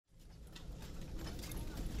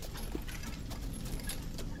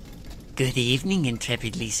Good evening,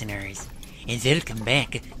 intrepid listeners, and welcome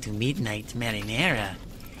back to Midnight Marinara.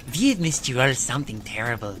 We have missed you all something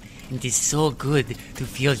terrible, and it is so good to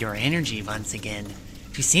feel your energy once again,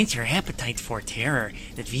 to sense your appetite for terror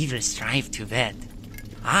that we will strive to vet.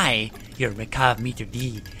 I, your macabre maitre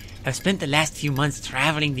d', have spent the last few months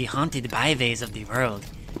traveling the haunted byways of the world,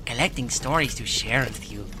 collecting stories to share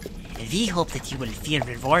with you, and we hope that you will feel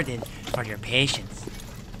rewarded for your patience.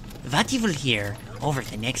 What you will hear over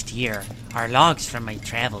the next year are logs from my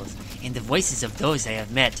travels and the voices of those I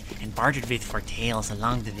have met and bartered with for tales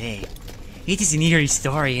along the way. It is an eerie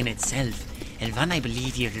story in itself, and one I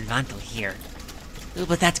believe you will want to hear.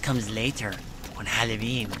 But that comes later, on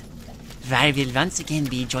Halloween, where I will once again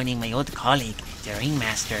be joining my old colleague, the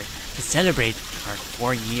Ringmaster, to celebrate our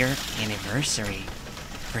 4-year anniversary.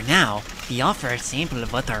 For now, we offer a sample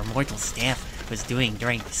of what our mortal staff was doing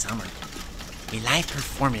during the summer. A live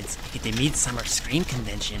performance at the Midsummer Scream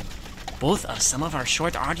Convention, both of some of our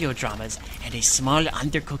short audio dramas, and a small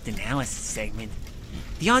Undercooked analysis segment.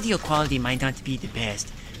 The audio quality might not be the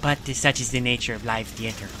best, but such is the nature of live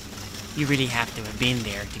theater. You really have to have been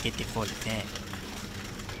there to get the full effect.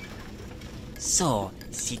 So,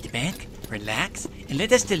 sit back, relax, and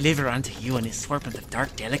let us deliver unto you an assortment of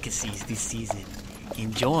dark delicacies this season.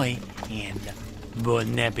 Enjoy, and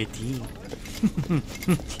bon appetit.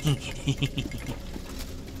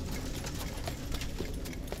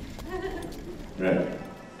 Right.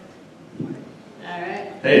 Alright.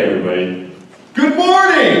 Hey everybody. Good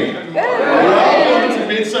morning! Good morning! Welcome to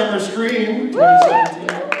Midsummer Scream 2017. You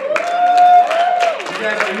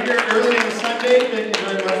guys are here early on Sunday. Thank you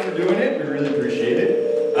very much for doing it. We really appreciate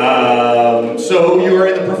it. So you are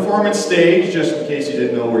in the performance stage, just in case you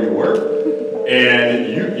didn't know where you were. And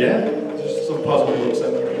just some positive looks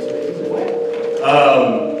at me.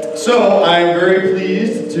 So I'm very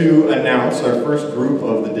pleased to announce our first group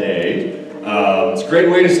of the day. It's a great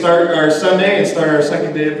way to start our Sunday and start our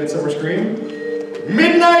second day of Midsummer Scream.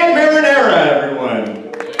 Midnight Marinara,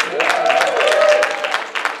 everyone!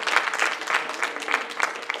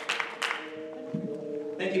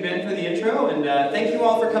 Thank you, Ben, for the intro, and thank you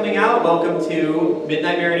all for coming out. Welcome to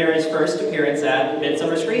Midnight Marinara's first appearance at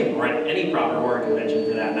Midsummer Scream, or at any proper horror convention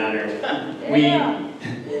for that matter.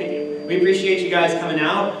 We appreciate you guys coming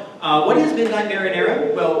out. What is Midnight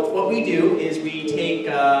Marinara? Well, what we do is we take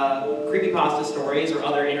creepypasta stories or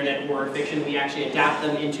other internet horror fiction, we actually adapt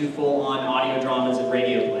them into full-on audio dramas and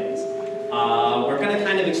radio plays. We're going to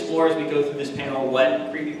kind of explore as we go through this panel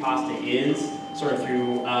what creepypasta is, sort of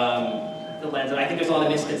through the lens. And I think there's a lot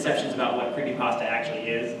of misconceptions about what creepypasta actually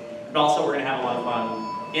is, but also we're going to have a lot of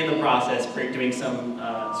fun in the process doing some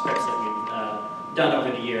scripts that we've done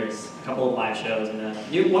over the years, a couple of live shows, and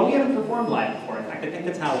one we haven't performed live before. In fact, I think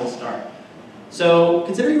that's how we'll start. So,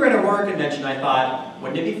 considering we're at a horror convention, I thought,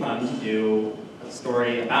 wouldn't it be fun to do a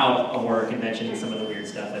story about a horror convention and some of the weird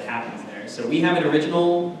stuff that happens there? So we have an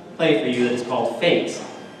original play for you that is called Fakes.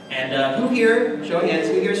 And who here, show of hands,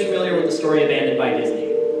 who here is familiar with the story Abandoned by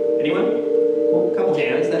Disney? Anyone? Well, a couple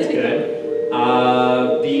hands, that's good.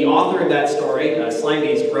 The author of that story,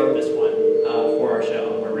 Slimebeast, wrote this one for our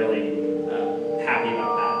show. We're really happy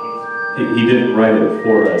about that. He didn't write it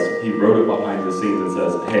for us. He wrote it behind the scenes and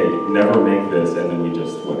says, hey, never make this, and then we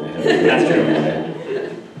just went ahead and that's true.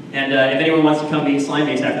 And if anyone wants to come meet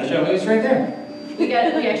Slimebeast after the show, he's right there. We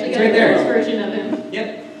actually got right a there. girl's version of him.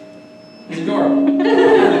 Yep. He's adorable.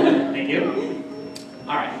 Thank you.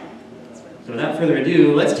 Alright. So without further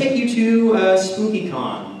ado, let's take you to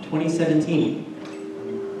SpookyCon 2017.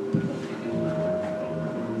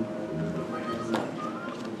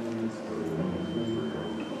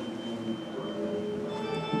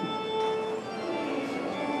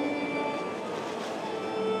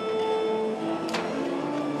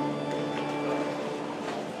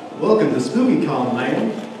 Welcome to SpookyCon,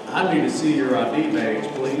 ma'am. I need to see your ID badge,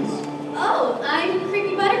 please. Oh, I'm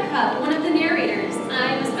Creepy Buttercup, one of the narrators.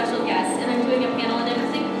 I'm a special guest, and I'm doing a panel and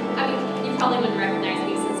everything. I mean, you probably wouldn't recognize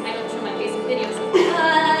me since I don't show my face in videos,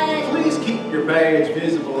 but... Please keep your badge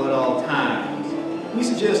visible at all times. We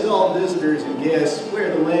suggest all visitors and guests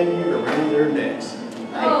wear the lanyard around their necks.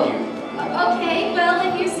 Thank you. Okay,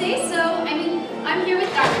 well, if you say so. I mean, I'm here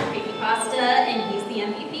with Dr. Creepypasta, and he's the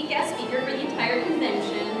MVP guest speaker for the entire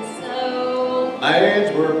convention, so...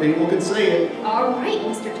 Badge where people can see it. All right,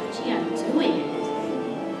 Mr. Touchy, I'm doing it.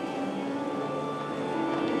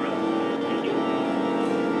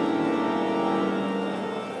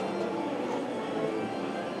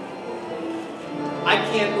 I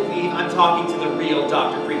can't believe I'm talking to the real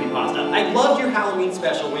Dr. Creepypasta. I loved your Halloween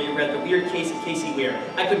special where you read the weird case of Casey Weir.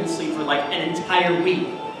 I couldn't sleep for like an entire week.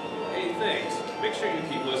 Hey, thanks. Make sure you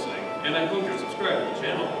keep listening, and I hope you're subscribed to the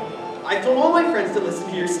channel. I've told all my friends to listen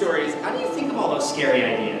to your stories. How do you think of all those scary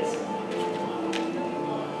ideas?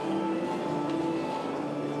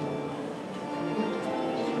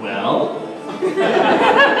 Well?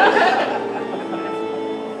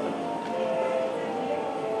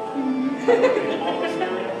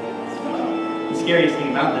 The scariest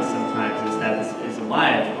thing about this sometimes is that this is a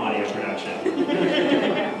live audio production.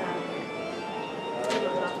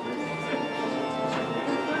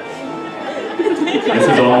 This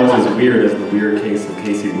is almost as weird as the weird case of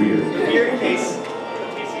Casey Weird. The weird case.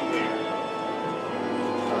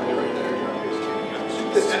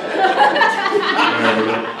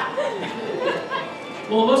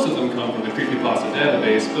 Well, most of them come from the Creepypasta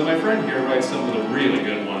database, but my friend here writes some of the really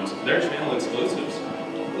good ones. They're channel exclusives.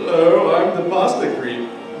 Hello, I'm the Pasta Creep.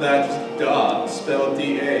 That's Da, spelled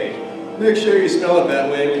D-A. Make sure you spell it that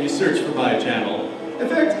way when you search for my channel. In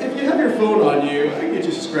fact, if you have your phone on you, I can get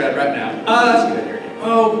you subscribed right now.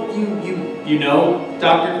 You know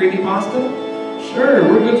Dr. Creepypasta? Sure,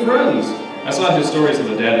 we're good friends. I saw his stories in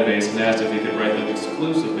the database and asked if he could write them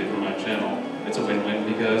exclusively for my channel. It's a win-win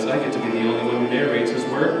because I get to be the only one who narrates his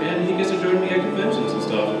work, and he gets to join me at conventions and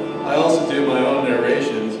stuff. I also do my own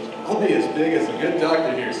narrations. I'll be as big as a good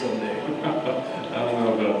doctor here someday. I don't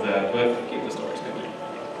know about that, but keep the stories coming.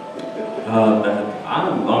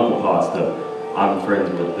 I'm Uncle Pasta. I'm friends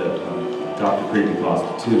with Dr.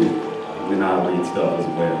 Creepypasta too. When I read stuff as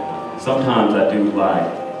well. Sometimes I do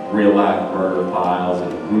like real-life murder files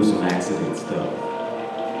and gruesome accident stuff.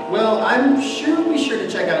 Well, I'm sure we'll be sure to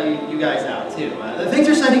check out you guys out too. Thanks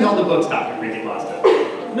for sending all the books, Dr. Creepypasta.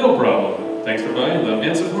 No problem. Thanks for buying them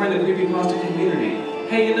and supporting the Creepypasta community.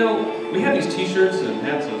 Hey, you know, we have these t-shirts and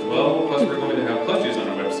hats as well, plus we're going to have plushies on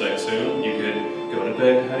our website soon. You could go to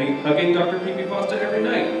bed hugging Dr. Creepypasta every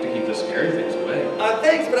night to keep the scary things away.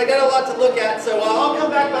 Thanks, but I got a lot to look at, so I'll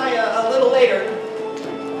come back by a little later.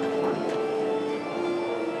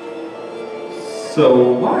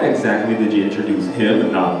 So why exactly did you introduce him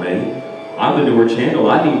and not me? I'm the newer channel.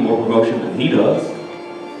 I need more promotion than he does.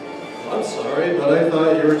 I'm sorry, but I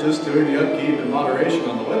thought you were just doing the upkeep and moderation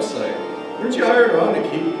on the website. Weren't you hired on to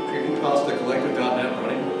keep CreepyPastaCollective.net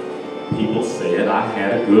running? People said I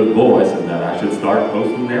had a good voice and that I should start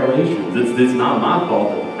posting narrations. It's not my fault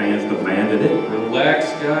that the fans demanded it.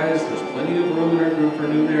 Relax, guys. There's plenty of room in our group for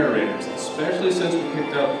new narrators, especially since we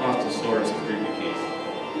picked out Pastasaurus and Creepy Keith.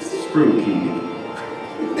 Screw Keith.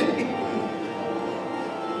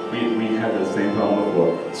 we had the same problem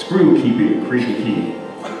before. Screw Creepy Keith.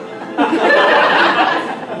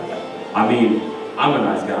 I mean, I'm a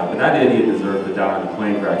nice guy, but that idiot deserves to die in a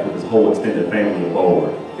plane crash with his whole extended family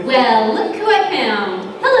aboard. Well, look who I found.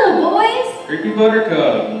 Hello, boys. Creepy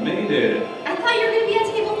Buttercup, made it. I thought you were going to be at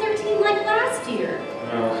table 13 like last year.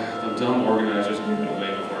 The dumb organizers gave it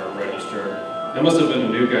away before I registered. There must have been a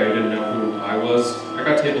new guy who didn't know who I was. I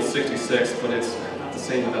got table 66, but it's not the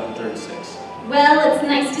same without the 36. Well, it's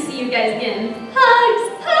nice to see you guys again.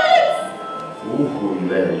 Hugs! Hugs! Ooh,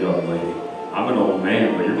 there, young lady. I'm an old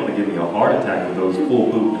man, but you're going to give me a heart attack with those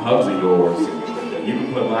full-boot hugs of yours. You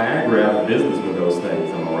can put Viagra out of business with those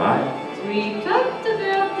things, am I right? We talked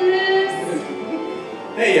about this.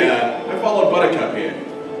 Hey, I followed Buttercup here,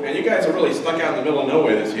 and you guys are really stuck out in the middle of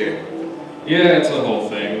nowhere this year. Yeah, it's the whole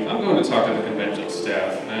thing. I'm going to talk to the convention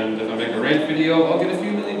staff, and if I make a rant video, I'll get a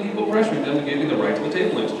few million people pressuring them to give me the right to the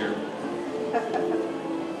table next year.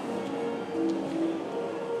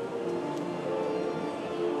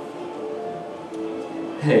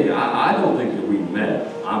 Hey, I don't think that we met.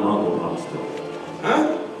 I'm Uncle Pasta.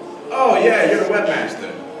 Huh? Oh yeah, you're the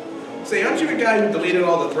webmaster. Say, aren't you the guy who deleted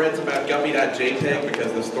all the threads about Guppy.jpg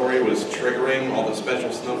because the story was triggering all the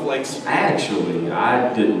special snowflakes? Actually,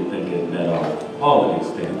 I didn't think it met our quality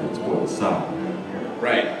standards for the site.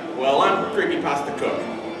 Right. Well, I'm Creepypasta Cook.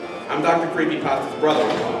 I'm Dr. Creepypasta's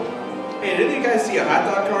brother-in-law. Hey, did you guys see a hot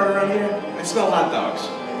dog cart around here? I smell hot dogs.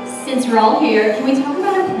 Since we're all here, can we talk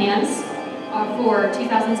about our plans for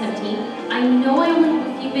 2017? I know I only have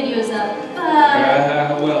a few videos up,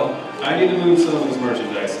 but... Well, I need to move some of this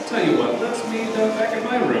merchandise. Tell you what, let's meet back in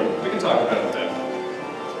my room. We can talk about it then.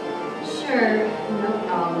 Sure, no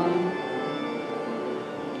problem.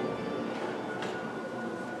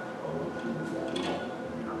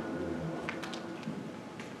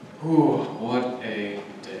 Whew, what a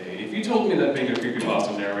day. If you told me that being a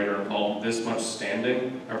creepypasta narrator involved this much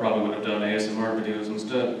standing, I probably would have done ASMR videos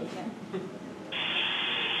instead.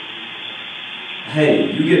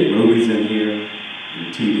 Hey, you get movies in here,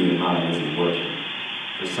 your TV and mine isn't working.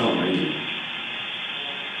 For some reason.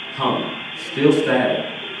 Still static.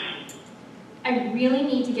 I really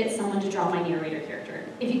need to get someone to draw my narrator character.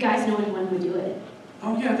 If you guys know anyone who would do it.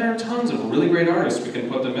 Oh yeah, there are tons of really great artists we can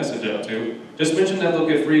put the message out to. Just mention that they'll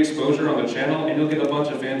get free exposure on the channel and you'll get a bunch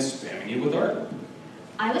of fans spamming you with art.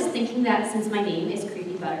 I was thinking that since my name is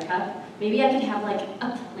Creepy Buttercup, maybe I could have like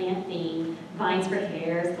a plant theme, vines for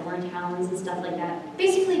hair, thorn talons and stuff like that.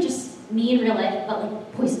 Basically just me in real life, but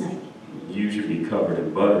like poison ivy. You should be covered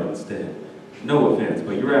in butter instead. No offense,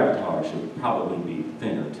 but your avatar should probably be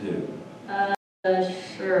thinner too.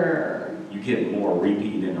 Sure. You get more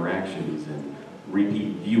repeat interactions and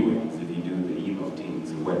repeat viewings if you do the emoteens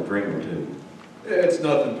and wet drink or two. It's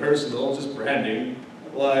nothing personal, just branding.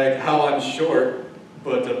 Like how I'm short,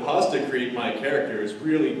 but to pastacrete my character is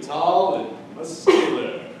really tall and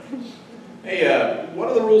muscular. Hey, what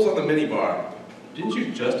are the rules on the minibar? Didn't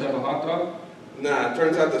you just have a hot dog? Nah, it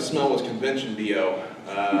turns out the smell was convention BO.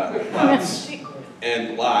 Lots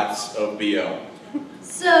and lots of BO.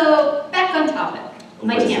 So, back on topic.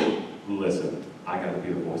 My channel. Listen, I gotta be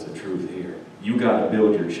the voice of truth here. You gotta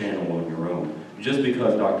build your channel on your own. Just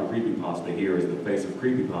because Dr. Creepypasta here is the face of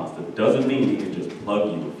Creepypasta doesn't mean he can just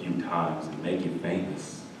plug you a few times and make you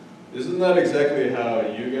famous. Isn't that exactly how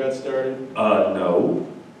you got started? No.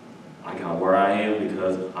 I got where I am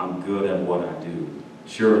because I'm good at what I do.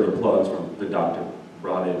 Sure, the plugs from the doctor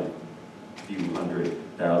brought in a few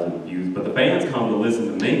 100,000 views, but the fans come to listen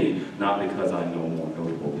to me, not because I know more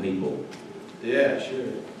notable people. Yeah, sure.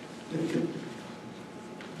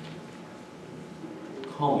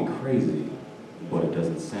 Call me crazy, but it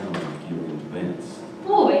doesn't sound like you're convinced.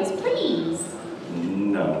 Boys, please.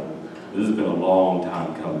 No. This has been a long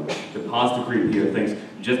time coming. The pasta creep here thinks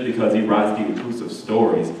just because he writes the intrusive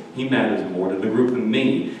stories, he matters more to the group than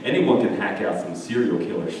me. Anyone can hack out some serial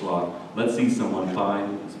killer schlock. Let's see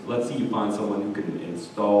you find someone who can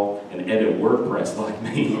install and edit WordPress like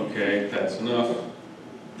me. Okay, that's enough.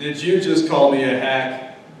 Did you just call me a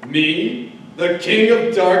hack? Me? The king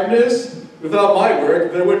of darkness? Without my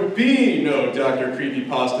work, there would be no Dr.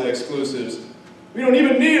 Creepypasta exclusives. We don't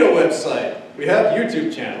even need a website. We have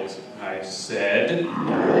YouTube channels. I said...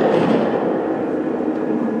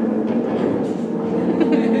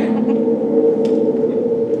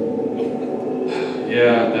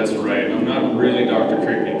 Yeah, that's right. I'm not really Dr.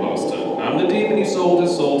 Creepypasta. I'm the demon he sold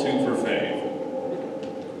his soul to for fame.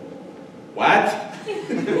 What?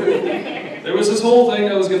 There was this whole thing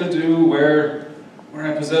I was gonna do where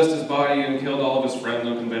I possessed his body and killed all of his friends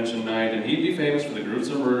on convention night, and he'd be famous for the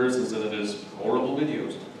gruesome murders instead of his horrible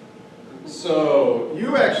videos. So,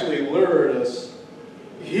 you actually lured us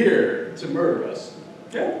here to murder us.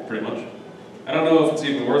 Yeah, pretty much. I don't know if it's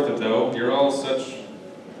even worth it, though. You're all such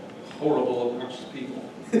horrible, obnoxious people.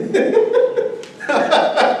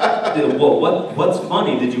 What's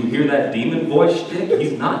funny? Did you hear that demon voice shtick?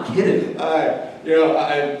 He's not kidding.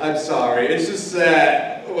 I'm sorry. It's just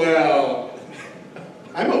that, well,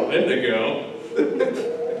 I'm a Wendigo. This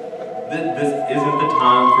isn't the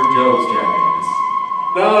time for jokes, jackass.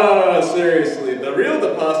 No, seriously. The real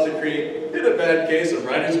DePasta Creep hit a bad case of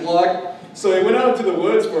writer's block, so he went out to the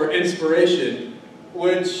woods for inspiration,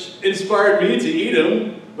 which inspired me to eat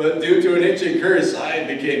him, but due to an ancient curse, I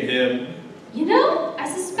became him. You know, I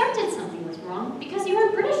suspected something was wrong because you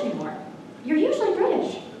weren't British anymore. You're usually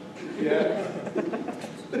British. Yeah.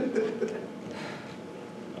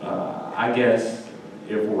 I guess,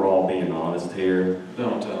 if we're all being honest here,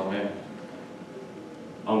 Don't tell me.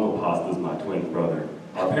 Uncle Pasta's my twin brother.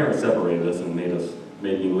 Our parents separated us and made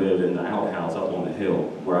me live in the outhouse up on the hill,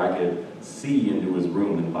 where I could see into his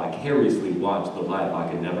room and vicariously watch the life I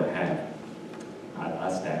could never have. I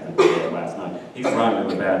stabbed him to death last night. He's riding in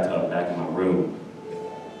the bathtub back in my room.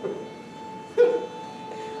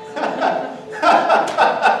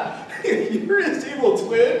 You're his evil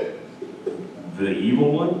twin? The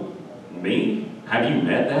evil one? Me? Have you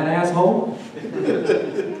met that asshole?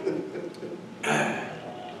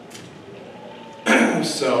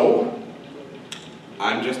 So,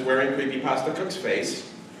 I'm just wearing Creepypasta Cook's face.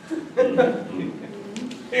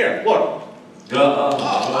 Here, look. Oh,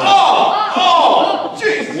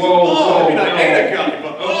 Jesus! Whoa, I mean, I hate a guy,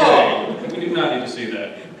 but Okay, we do not need to see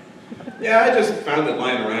that. Yeah, I just found it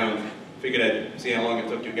lying around. Figured I'd see how long it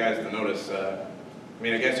took you guys to notice. I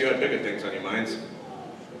guess you had bigger things on your minds.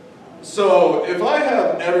 So, if I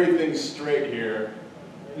have everything straight here,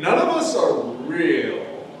 none of us are real.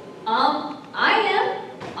 I am.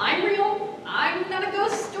 I'm real. I'm not a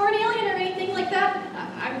ghost or an alien or anything like that.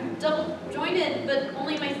 I'm double jointed, but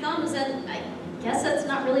only my thumbs, and I guess that's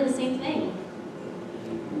not really the same thing.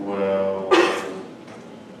 Well...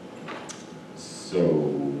 So...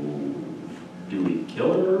 do we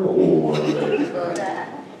kill her, or...?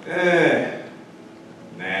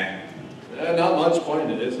 Nah. Not much point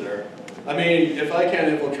in it, is there? I mean, if I can't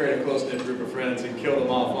infiltrate infiltrate a close-knit group of friends and kill them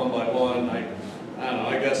off one by one. I don't know,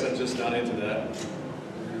 I guess I'm just not into that.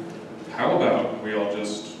 How about we all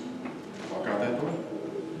just walk out that door?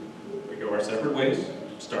 We go our separate ways,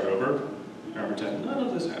 start over, and pretend none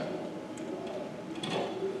of this happened.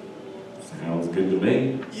 Sounds good to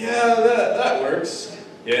me. Yeah, that works.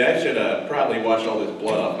 Yeah, I should probably wash all this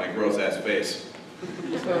blood off my gross-ass face.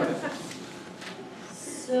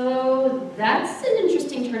 So that's an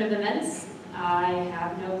interesting turn of events. I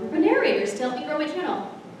have no group of narrators to help me grow my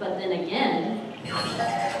channel. But then again,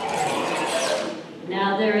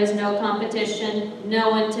 now there is no competition,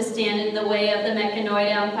 no one to stand in the way of the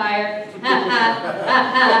mechanoid empire. Ha ha ha ha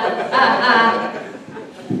ha ha.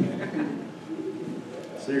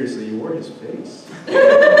 Seriously, you wore his face?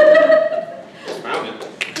 Found it.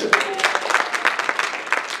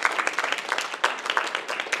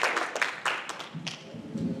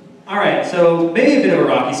 All right, so maybe a bit of a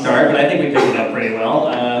rocky start, but I think we picked it up pretty well.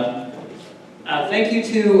 Thank you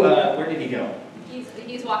to, where did he go?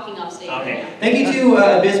 He's walking off stage. Okay. Thank you to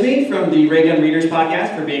Bisme from the Ray Gun Readers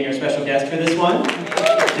podcast for being our special guest for this one.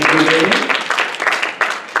 Thank you, Bisme.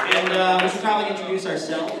 And we should probably introduce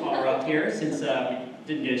ourselves while we're up here, since we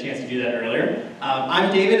didn't get a chance to do that earlier.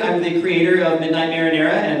 I'm David. I'm the creator of Midnight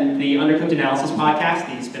Marinara and the Undercooked Analysis podcast,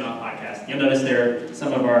 the spin-off podcast. You'll notice there are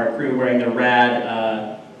some of our crew wearing the rad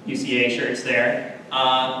UCA shirts there.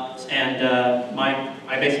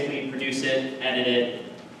 I basically produce it, edit it.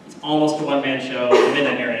 It's almost a one-man show, the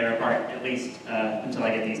Midnight Marinara part, at least until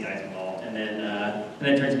I get these guys involved, and then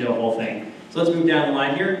it turns into a whole thing. So let's move down the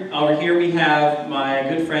line here. Over here we have my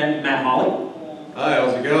good friend Matt Hawley. Hi,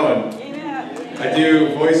 how's it going? I do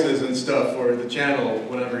voices and stuff for the channel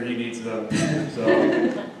whenever he needs them, so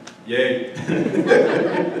yay.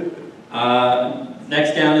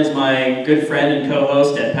 Next down is my good friend and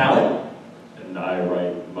co-host Ed Pallett. And I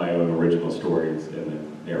write my own original stories and then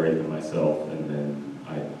narrate them myself, and then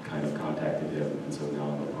I kind of contacted him, and so now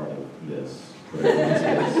I'm a part of this.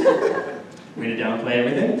 Way to downplay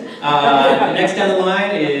everything. Next down the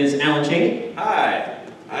line is Alan Cheney. Hi,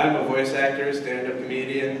 I'm a voice actor, stand-up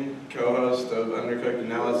comedian, co-host of Undercooked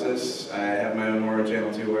Analysis. I have my own horror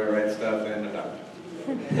channel too where I write stuff and adopt.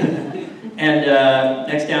 And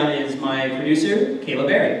next down is my producer, Kayla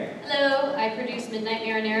Berry. Hello, I produce Midnight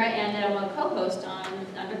Marinara and I'm a co-host on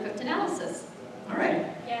Undercooked Analysis. All right.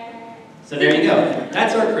 Yeah. So there you go.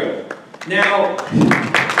 That's our crew. Now,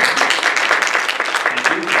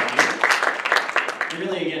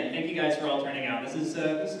 really, again, thank you guys for all turning out. This is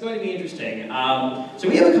going to be interesting. So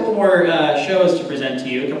we have a couple more shows to present to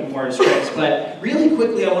you, a couple more scripts, but really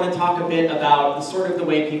quickly I want to talk a bit about the sort of the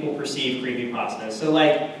way people perceive creepypasta. So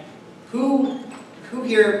like, who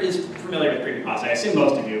here is familiar with creepypasta? I assume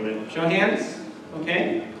most of you, but show of hands?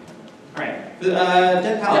 Okay. All right.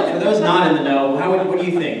 Dead Palette, for those not in the know, what do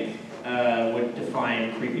you think would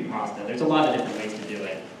define creepypasta? There's a lot of different ways to do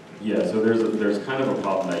it. Yeah, so there's kind of a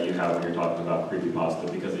problem that you have when you're talking about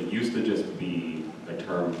creepypasta, because it used to just be a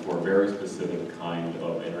term for a very specific kind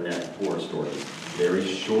of internet horror stories. Very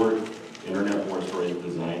short internet horror stories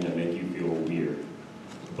designed to make you feel weird.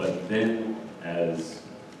 But then, as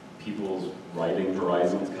people's writing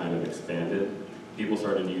horizons kind of expanded, people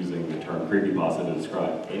started using the term creepypasta to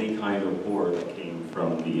describe any kind of horror that came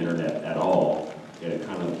from the internet at all, and it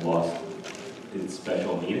kind of lost its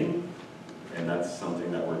special meaning. And that's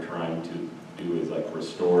something that we're trying to do, is like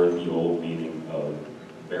restore the old meaning of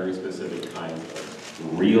very specific kinds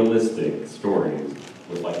of realistic stories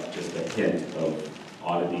with like just a hint of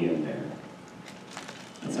oddity in there.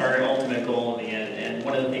 That's our ultimate goal in the end. And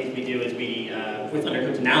one of the things we do is we, with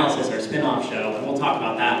Undercooked Analysis, our spin-off show, and we'll talk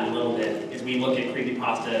about that in a little bit, is we look at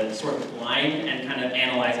creepypasta sort of blind and kind of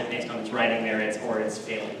analyze it based on its writing merits or its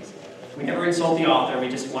failings. We never insult the author, we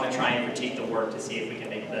just want to try and critique the work to see if we can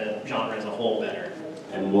make the genre as a whole better.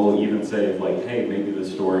 And we'll even say, like, hey, maybe the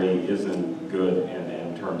story isn't good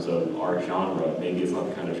in terms of our genre. Maybe it's not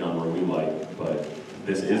the kind of genre we like, but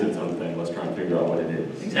this is its own thing. Let's try and figure out what it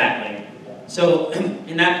is. Exactly. So,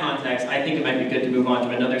 in that context, I think it might be good to move on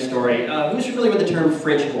to another story. Who's familiar with the term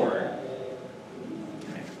fridge horror?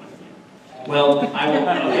 Well, I will,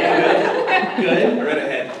 okay, good. Right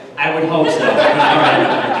ahead. I would hope so. All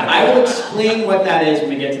right. I will explain what that is when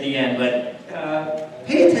we get to the end, but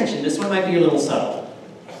pay attention. This one might be a little subtle.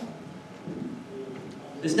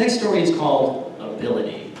 This next story is called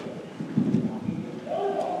Ability.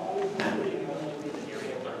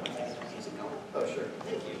 Oh, sure.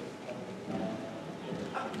 Thank you.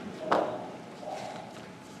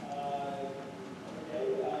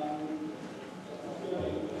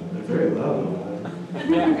 They're very loud.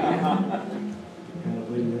 Kind of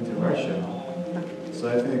bleeding into our show. So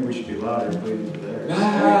I think we should be louder bleeding into theirs.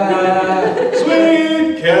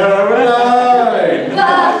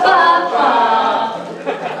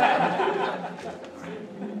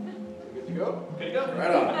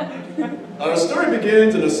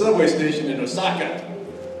 Osaka.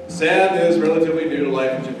 Sam is relatively new to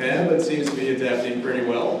life in Japan, but seems to be adapting pretty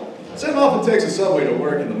well. Sam often takes a subway to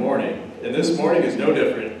work in the morning, and this morning is no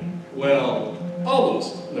different. Well,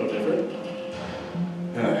 almost no different.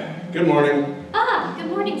 Good morning. Ah,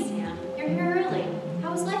 good morning, Sam. You're here early.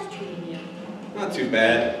 How was life treating you? Not too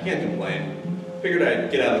bad, can't complain. Figured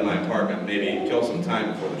I'd get out of my apartment, maybe kill some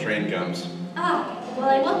time before the train comes. Ah, well,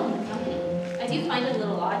 I welcome the company. I do find it a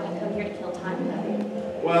little odd you come here to kill time without it.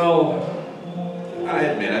 Well, I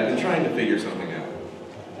admit, I've been trying to figure something out.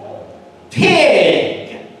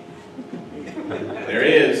 Pig! There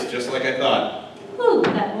he is, just like I thought. Who,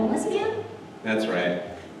 that homeless man? That's right.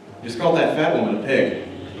 Just called that fat woman a pig.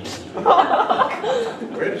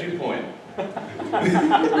 Where did you point? There you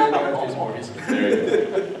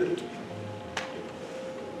go.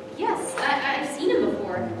 Yes, I've seen him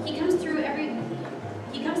before. He comes through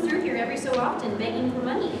here every so often begging for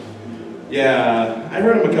money. Yeah, I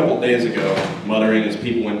heard him a couple days ago, muttering as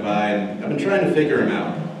people went by, and I've been trying to figure him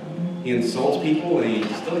out. He insults people and he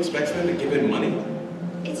still expects them to give him money?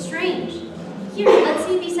 It's strange. Here, let's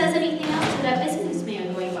see if he says anything else to that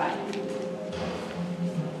businessman going by.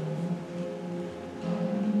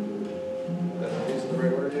 Is the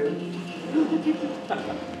right word here?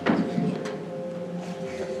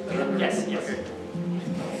 Yes, yes.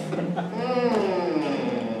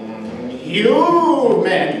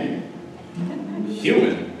 Human!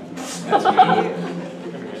 Human? That's good.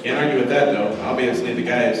 Can't argue with that, though. Obviously, the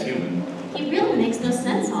guy is human. He really makes no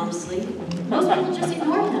sense, honestly. Most people just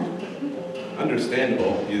ignore him.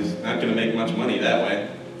 Understandable. He's not going to make much money that way.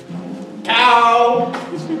 Cow!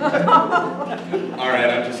 Alright,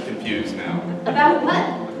 I'm just confused now. About what?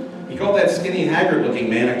 He called that skinny, haggard-looking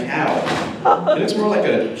man a cow. It looks more like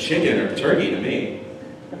a chicken or turkey to me.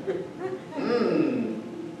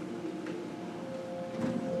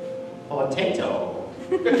 Potato.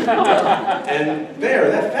 And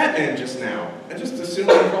there, that fat man just now. I just assumed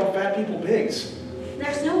they called fat people pigs.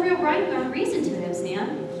 There's no real rhyme or reason to him,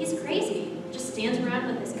 Sam. He's crazy. Just stands around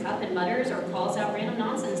with his cup and mutters or calls out random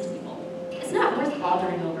nonsense to people. It's not worth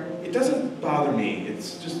bothering over. It doesn't bother me.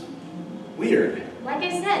 It's just weird. Like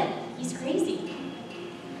I said, he's crazy.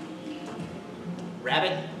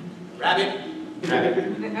 Rabbit. Rabbit.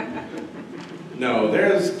 Rabbit. No,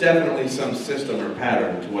 there's definitely some system or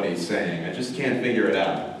pattern to what he's saying. I just can't figure it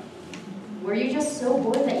out. Were you just so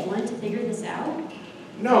bored that you wanted to figure this out?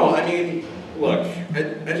 No, I mean, look,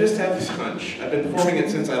 I just have this hunch. I've been forming it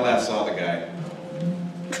since I last saw the guy.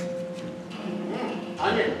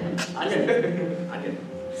 Onion. Onion. Onion.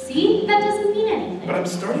 See? That doesn't mean anything. But I'm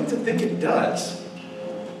starting to think it does.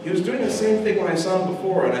 He was doing the same thing when I saw him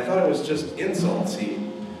before, and I thought it was just insults. He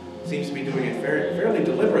seems to be doing it fairly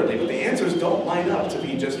deliberately, but the answers don't line up to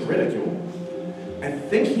be just ridicule. I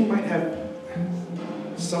think he might have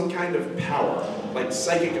some kind of power, like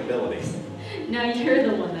psychic ability. Now you're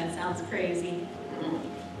the one that sounds crazy.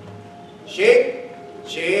 Sheep.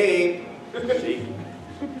 Sheep. Sheep.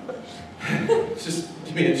 Just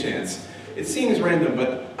give me a chance. It seems random,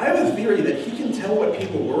 but I have a theory that he can tell what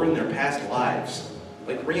people were in their past lives.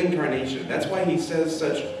 Like reincarnation. That's why he says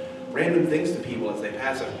such random things to people as they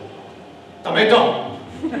pass him. Tomato.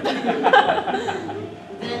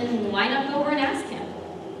 Then why not go over and ask him?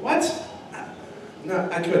 What? No,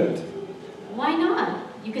 I couldn't. Why not?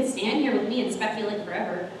 You could stand here with me and speculate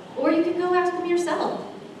forever. Or you could go ask him yourself.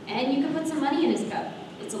 And you could put some money in his cup.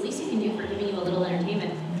 It's the least you can do for giving you a little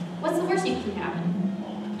entertainment. What's the worst that can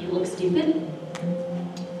happen? You look stupid?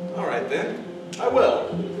 Alright then. I will.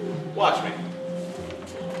 Watch me.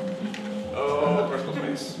 Oh, personal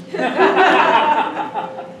space.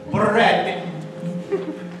 Bread.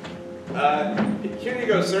 Here you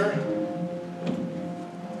go, sir.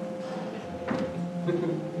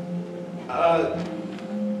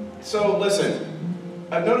 So listen.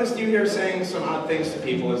 I've noticed you here saying some odd things to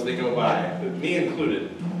people as they go by, me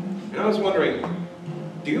included. And I was wondering,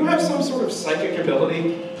 do you have some sort of psychic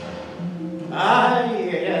ability? Ah,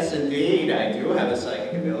 yes, indeed, I do have a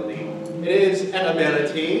psychic ability. It is an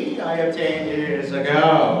ability I obtained years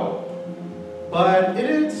ago. But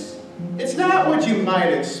it's not what you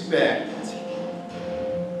might expect.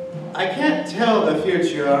 I can't tell the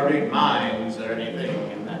future or read minds or anything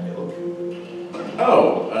in that ilk.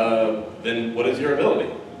 Oh, then what is your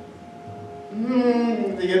ability?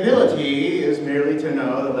 The ability is merely to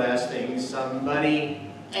know the last thing somebody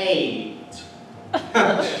ate.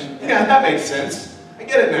 Yeah, that makes sense. I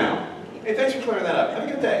get it now. Hey, thanks for clearing that up. Have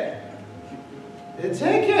a good day.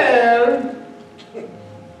 Take care.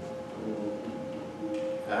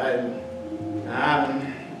 I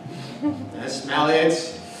smell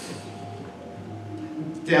it.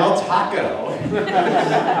 Del Taco.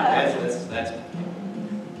 That's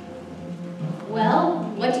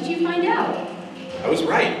What did you find out? I was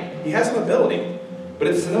right. He has an ability, but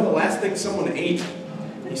it's to know the last thing someone ate.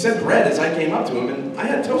 He said bread as I came up to him, and I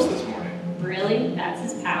had toast this morning. Really? That's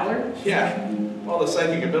his power? Yeah. All the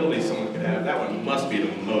psychic abilities someone could have, that one must be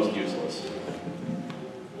the most useless.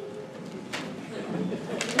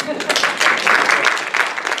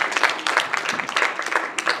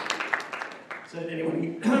 So did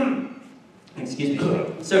anyone excuse me.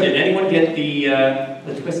 So did anyone get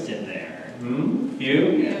the twist in there?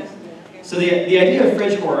 You? Yes. So the idea of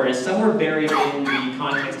fridge horror is somewhere buried in the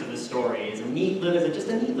context of the story. It's just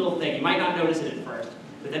a neat little thing. You might not notice it at first,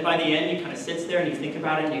 but then by the end, you kind of sits there and you think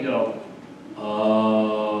about it and you go,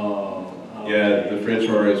 oh. Yeah, the fridge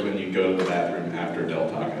horror is when you go to the bathroom after Del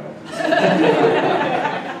Taco.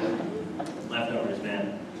 Leftovers,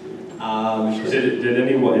 man.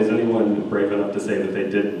 Is anyone brave enough to say that they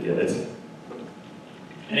didn't get it?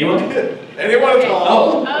 Anyone? Anyone at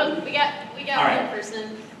all? Oh, we got All right. one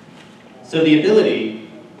person. So the ability,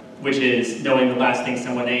 which is knowing the last thing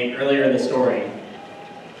someone ate earlier in the story,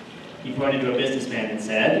 he pointed to a businessman and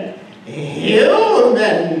said,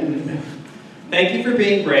 "Human! Thank you for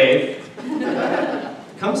being brave.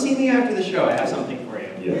 Come see me after the show. I have something for you."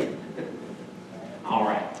 Yeah. All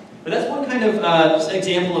right. But that's one kind of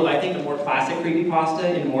example of, I think, a more classic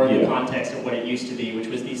creepypasta in more of the context of what it used to be, which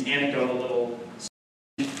was these anecdotal little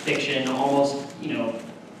fiction, almost,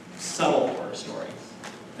 subtle horror stories.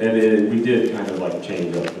 And we did kind of like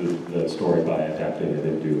change up the story by adapting it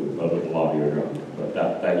into a little audio drama, but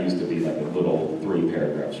that used to be like a little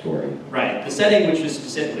 3-paragraph story. Right. The setting, which was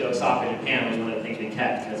specifically Osaka, Japan, was one of the things we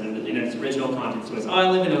kept, because in its original context was, I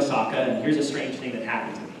live in Osaka, and here's a strange thing that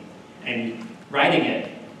happened to me. And writing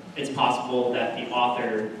it, it's possible that the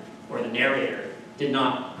author or the narrator did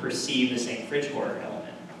not perceive the same fridge horror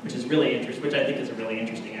element, which is really interesting, which I think is a really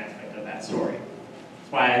interesting aspect of that story.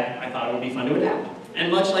 That's why I thought it would be fun to adapt.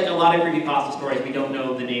 And much like a lot of creepypasta stories, we don't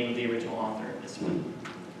know the name of the original author of this one.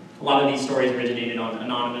 A lot of these stories originated on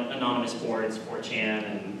anonymous boards, 4chan,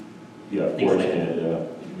 and things like that.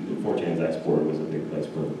 4chan's export was a big place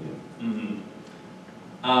for it.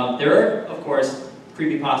 Yeah. There are, of course,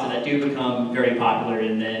 creepypasta that do become very popular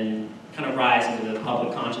and then kind of rise into the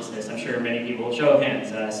public consciousness. I'm sure many people, show of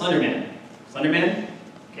hands, Slenderman. Slenderman?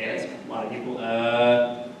 Okay, that's a lot of people.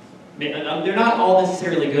 They're not all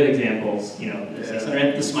necessarily good examples,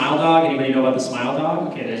 Slenderman. The Smile Dog, anybody know about the Smile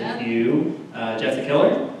Dog? Okay, there's a few. Jeff the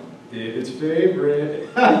Killer? David's favorite.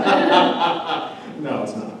 No,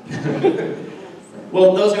 it's not.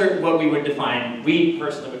 Well, those are what we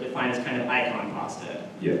personally would define as kind of icon pasta.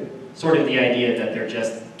 Yeah. Sort of the idea that they're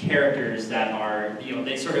just characters that are,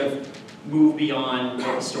 they sort of move beyond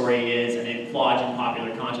what the story is and they lodge in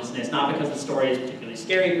popular consciousness, not because the story is particularly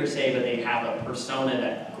scary per se, but they have a persona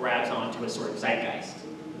that grabs onto a sort of zeitgeist.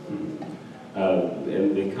 And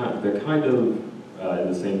they're kind of in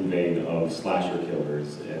the same vein of slasher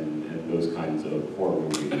killers and those kinds of horror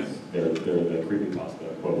movies. They're the creepypasta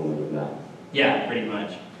equivalent of that. Yeah, pretty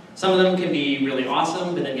much. Some of them can be really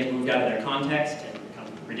awesome, but then get moved out of their context and become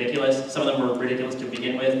ridiculous. Some of them were ridiculous to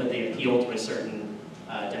begin with, but they appeal to a certain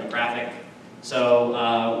demographic. So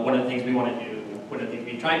one of the things we want to do, one of the things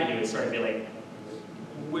we try to do is sort of be like,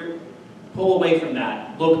 pull away from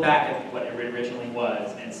that, look back at what it originally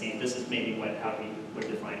was, and see if this is maybe how we would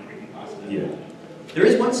define creepypasta. Yeah. There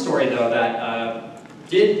is one story though that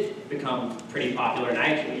did become pretty popular,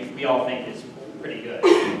 and we all think is pretty good.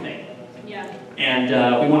 I think. Yeah. And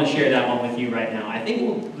we want to share that one with you right now. I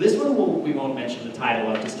think this one we won't mention the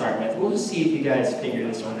title of to start with. We'll just see if you guys figure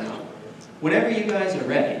this one out. Whenever you guys are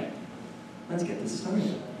ready, let's get this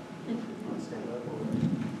started.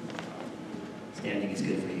 Standing is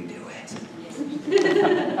good for you, do it.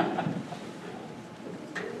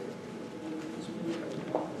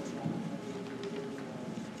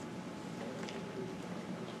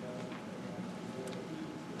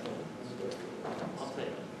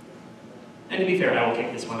 And to be fair, I will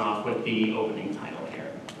kick this one off with the opening title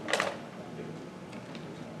here.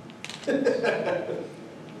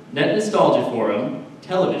 Net Nostalgia Forum,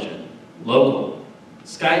 television, local,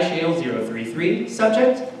 Sky Shale 033,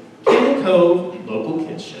 subject, Candle Cove, local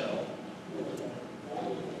kids show.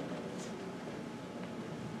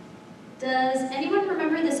 Does anyone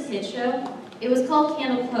remember this kids show? It was called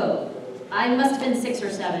Candle Cove. I must have been 6 or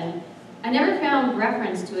 7. I never found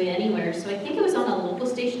reference to it anywhere, so I think it was on a local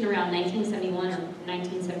station around 1971 or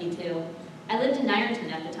 1972. I lived in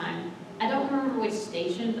Ironton at the time. I don't remember which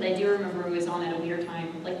station, but I do remember it was on at a weird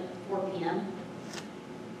time, like 4 p.m.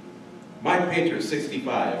 Mike Painter,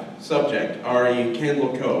 65. Subject, RE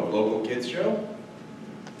Candle Cove, local kids show?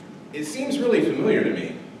 It seems really familiar to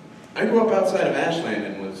me. I grew up outside of Ashland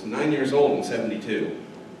and was 9 years old in '72.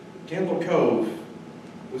 Candle Cove.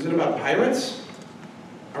 Was it about pirates?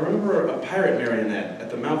 I remember a pirate marionette at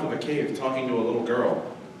the mouth of a cave talking to a little girl.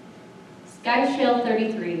 Sky Shale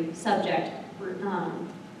 33, subject,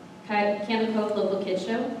 Candle Cove Local Kids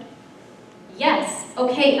Show. Yes,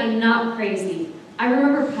 okay, I'm not crazy. I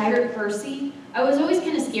remember Pirate Percy. I was always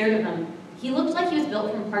kind of scared of him. He looked like he was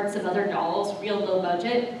built from parts of other dolls, real low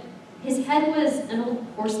budget. His head was an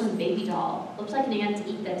old porcelain baby doll. Looked like an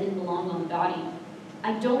antique that didn't belong on the body.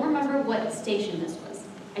 I don't remember what station this was.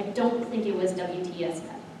 I don't think it was WTS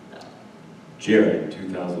though. Jared,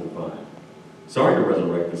 2005. Sorry to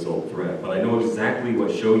resurrect this old thread, but I know exactly what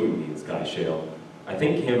show you mean, Sky Shale. I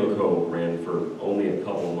think Candle Cove ran for only a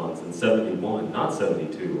couple months in 71, not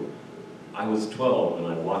 72. I was 12 and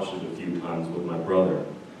I watched it a few times with my brother.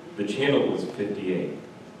 The channel was 58,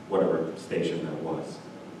 whatever station that was.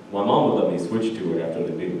 My mom would let me switch to it after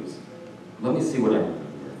the news. Let me see what I remember.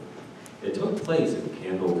 It took place in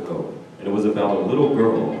Candle Cove, and it was about a little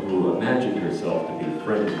girl who imagined herself to be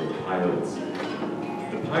friends with pirates.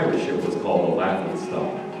 The pirate ship was called the Laughing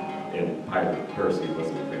Stock, and Pirate Percy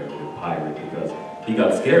wasn't a very good pirate because he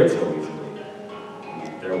got scared so easily.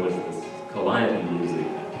 There was this calliope music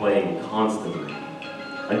playing constantly.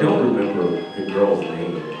 I don't remember the girl's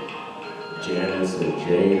name, Janice or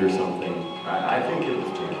Jade or something. I think it was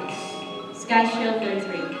Janice. Sky Shale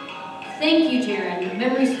 33. Thank you, Jaron.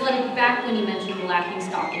 Memories flooded back when you mentioned the Laughing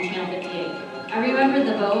Stock in Channel 58. I remember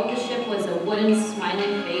the bow of the ship was a wooden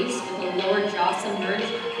smiling face with a lower jaw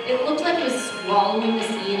submerged. It looked like it was swallowing the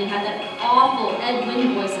sea, and it had that awful Ed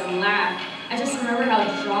Wynn voice and laugh. I just remember how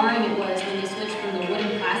jarring it was when they switched from the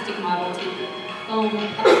wooden plastic model to the foam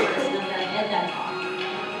puppet version of that head that talked.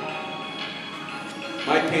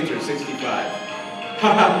 Mike Painter, 65.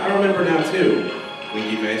 Haha, I remember now too.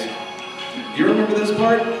 Winky face. Do you remember this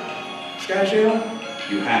part? Sky Shale?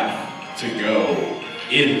 You have to go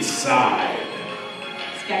inside.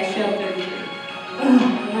 Sky Shale 33.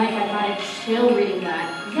 Ugh, Mike, I got a chill reading that.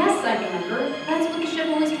 Yes, I remember. That's what the ship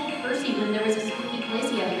always told Percy when there was a spooky place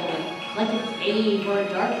he had to go in. Like a cave or a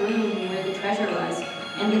dark room where the treasure was.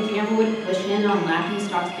 And the camera would push in on Laughing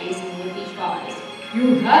Stock's face and with each eyes.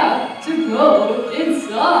 You have to go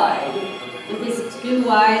inside. With his two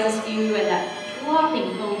eyes askew and that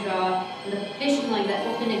flopping foam jaw and the fishing leg that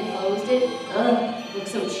opened and closed it. Ugh, looked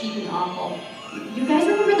so cheap and awful. You guys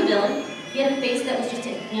remember the villain? He had a face that was just a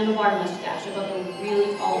handlebar mustache above a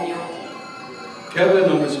really tall narrow teeth. Kevin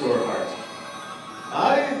 _Hart.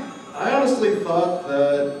 I honestly thought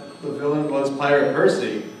that the villain was Pirate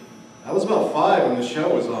Percy. I was about 5 when the show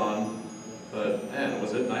was on, but man,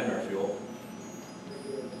 was it nightmare fuel.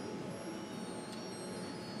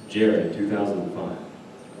 Jared, 2005.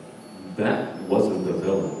 That wasn't the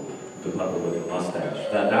villain, the puppet with the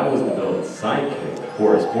mustache. That was the villain's sidekick,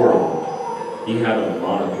 Horace Horrible. He had a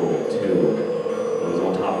monocle too. It was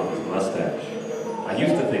on top of his mustache. I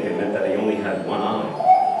used to think it meant that he only had one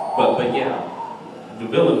eye. But yeah, the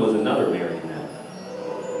villain was another marionette,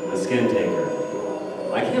 the Skin Taker.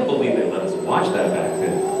 I can't believe they let us watch that back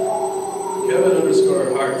then. Kevin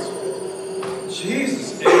 _Hart.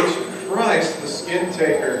 Jesus H. Christ, the Skin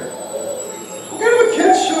Taker. What kind of a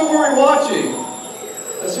kid's show were we watching?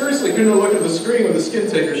 I seriously couldn't have looked at the screen when the Skin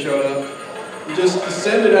Taker showed up. He just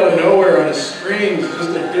descended out of nowhere on his strings, just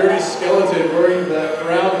a dirty skeleton wearing that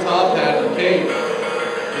brown top hat and cape.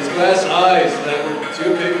 His glass eyes that were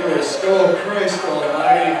too big for his skull. Christ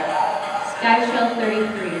almighty. Sky Shale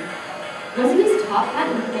 33. Wasn't his top hat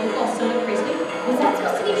and cloak all so crispy? Was that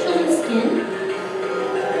supposed to be children's skin?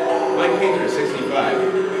 Mike Painter,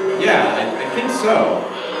 65. Yeah, I think so.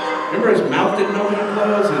 Remember his mouth didn't open and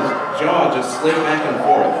close? His jaw just slid back and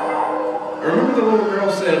forth. I remember the little girl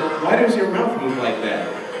said, "Why does your mouth move like that?"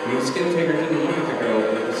 And the Skin Taker didn't look at the girl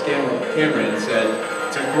with the camera and said,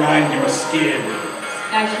 "To grind your skin."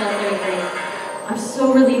 Sky Shale 33. I'm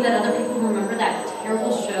so relieved that other people remember that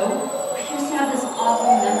terrible show. I used to have this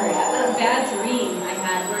awful memory, a bad dream I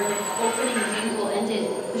had where the opening jingle ended,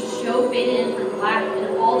 the show faded in from black,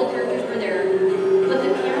 and all the characters were there. But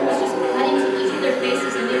the camera was just cutting to each of their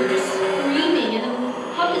faces, and they were just screaming, and the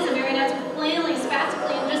puppets and marionettes were flailing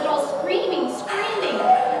spastically and just all screaming.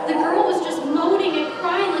 The girl was just moaning and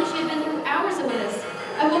crying like she had been through hours of this.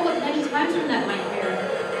 I woke up many times from that nightmare.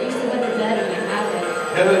 I used to wet the bed when I had it.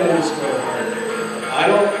 Kevin _Hart. I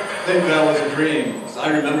don't think that was a dream. I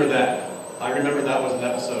remember that. I remember that was an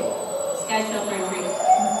episode. Sky Shale 33.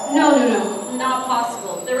 No, not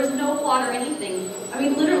possible. There was no plot or anything. I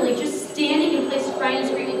mean, literally, just standing in place crying and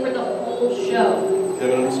screaming for the whole show.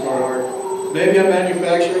 Kevin _Hart. Maybe I'm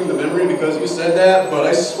manufacturing the memory because you said that, but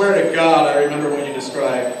I swear to God I remember what you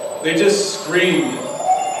described. They just screamed.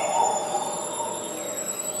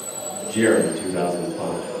 Jared in 2005.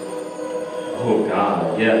 Oh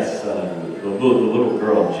God, yes, the little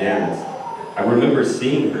girl, Janice. I remember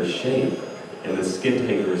seeing her shape, and the skin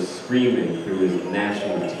taker screaming through his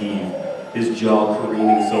gnashing teeth, his jaw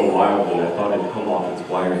careening so wildly I thought it'd come off its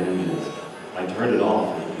wire hinges. I turned it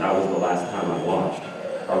off, and that was the last time I watched.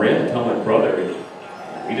 I ran to tell my brother, and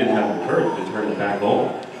we didn't have the courage to turn it back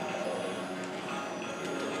on.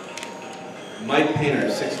 Mike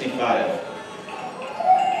Painter, 65.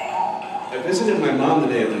 I visited my mom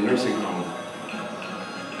today at the nursing home.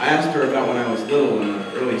 I asked her about when I was little in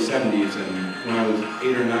the early 70s and when I was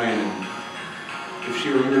 8 or 9 and if she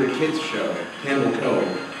remembered a kids show, Candle Cove.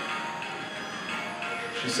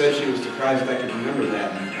 She said she was surprised I could remember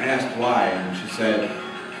that, and I asked why, and she said,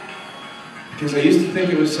 because I used to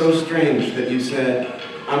think it was so strange that you said,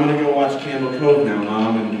 I'm going to go watch Candle Cove now,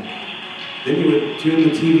 Mom, and then you would tune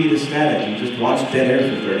the TV to static and just watch dead air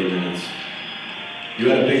for 30 minutes. You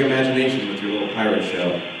had a big imagination with your little pirate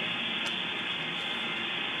show.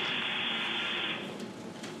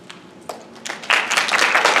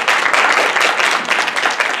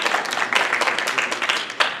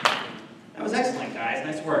 That was excellent, guys.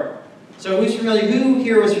 Nice work. So who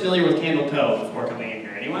here was familiar with Candle Cove before coming in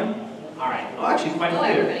here? Anyone? All right. Oh, actually, quite a few.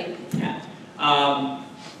 everybody. Yeah.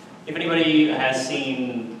 If anybody has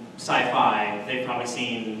seen sci-fi, they've probably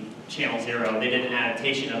seen Channel Zero. They did an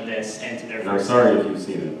adaptation of this into their I'm sorry if you've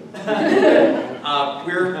seen it.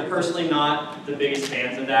 We're personally not the biggest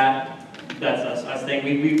fans of that. That's us thing.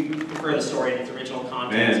 We prefer the story in its original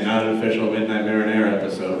context. Man, not an official Midnight Marinara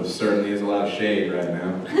episode. Certainly is a lot of shade right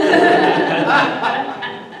now.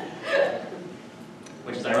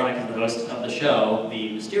 Which is ironic because the host of the show,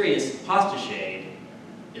 the mysterious pasta shade,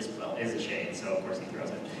 is a shade, so of course he throws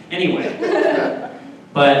it. Anyway,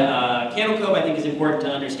 but Candle Cove I think is important to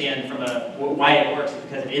understand from why it works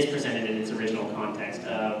because it is presented in its original context.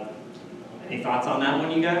 Any thoughts on that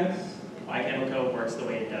one, you guys? Why Candle Cove works the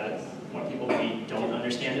way it does? What people maybe don't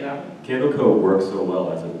understand about it? Candle Cove works so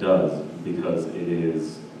well as it does because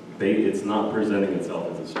it's not presenting itself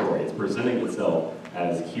as a story. It's presenting itself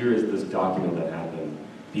as here is this document that happened.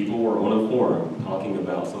 People were on a forum talking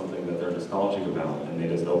about something that they're nostalgic about, and they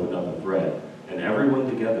just opened up a thread. And everyone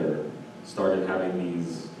together started having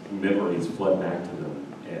these memories flood back to them.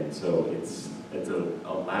 And so it's an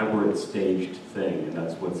elaborate staged thing, and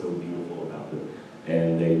that's what's so beautiful about it.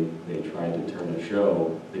 And they tried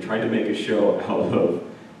to make a show out of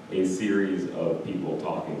a series of people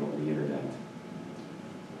talking on the internet.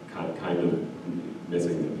 Kind of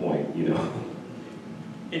missing the point, you know.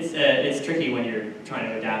 It's tricky when you're trying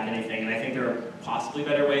to adapt anything, and I think there are possibly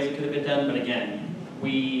better ways it could have been done, but again,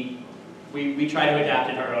 we try to adapt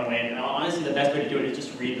it our own way, and honestly the best way to do it is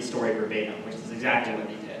just read the story verbatim, which is exactly what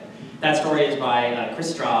they did. That story is by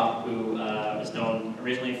Chris Straub, who is known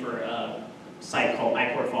originally for a site called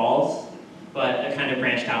Niagara Falls, but it kind of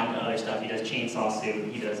branched out into other stuff. He does Chainsaw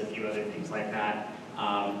Suit, he does a few other things like that,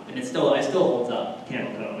 and it still holds up,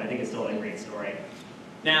 Candle Cove. I think it's still a great story.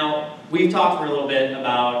 Now, we've talked for a little bit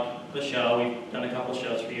about the show. We've done a couple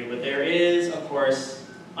shows for you, but there is, of course,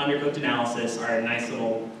 Undercooked Analysis, our nice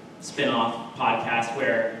little spin-off podcast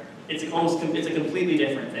where it's a completely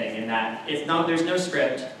different thing in that there's no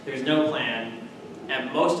script, there's no plan,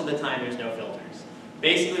 and most of the time there's no filters.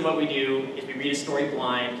 Basically what we do is we read a story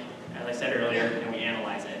blind, as I said earlier, and we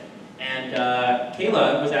analyze it. And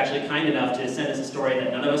Kayla was actually kind enough to send us a story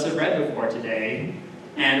that none of us have read before today,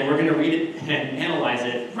 and we're going to read it and analyze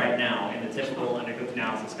it right now in the typical Undercooked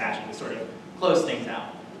Analysis fashion to sort of close things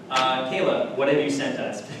out. Kayla, what have you sent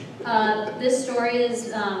us? This story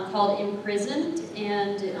is called Imprisoned,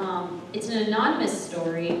 and it's an anonymous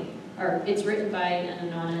story, or it's written by an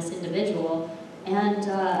anonymous individual, and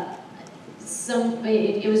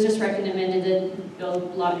it was just recommended that a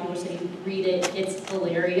lot of people say read it. It's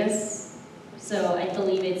hilarious, so I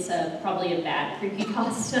believe it's probably a bad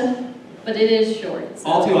creepypasta. But it is short. So.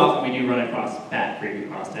 All too often we do run across bad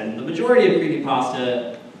creepypasta, and the majority of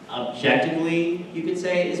creepypasta, objectively, you could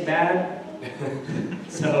say, is bad.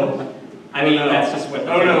 So, I mean, that's just what...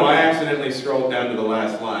 Oh no, I accidentally scrolled down to the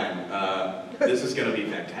last line. This is going to be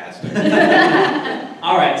fantastic.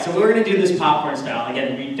 All right, so we're going to do this popcorn style.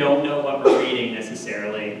 Again, we don't know what we're reading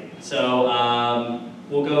necessarily. So,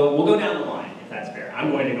 we'll go down the line, if that's fair.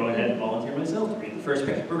 I'm going to go ahead and volunteer myself to read the first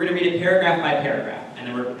paragraph. We're going to read it paragraph by paragraph. And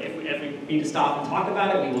then if we need to stop and talk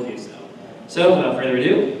about it, we will do so. So, without further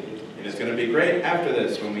ado. It is going to be great after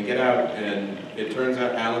this when we get out and it turns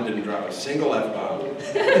out Alan didn't drop a single F-bomb.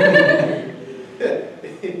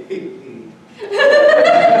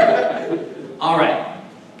 All right.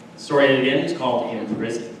 Story again is called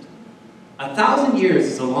Imprisoned. 1,000 years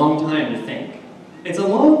is a long time to think. It's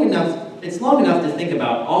long enough to think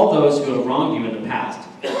about all those who have wronged you in the past,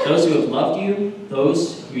 those who have loved you,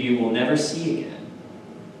 those who you will never see again.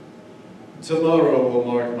 Tomorrow will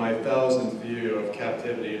mark my 1000th year of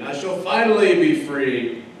captivity, and I shall finally be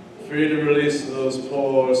free. Free to release those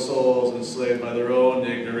poor souls enslaved by their own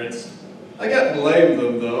ignorance. I can't blame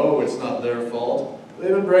them, though. It's not their fault. They've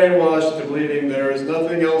been brainwashed into believing there is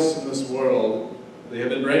nothing else in this world. They have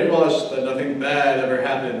been brainwashed that nothing bad ever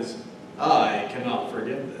happens. I cannot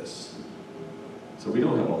forget this. So we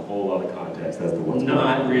don't have a whole lot of context as to what's going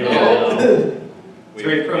Not on. really. No. It's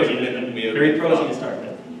very prosy to start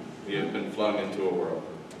with. We have been flung into a world.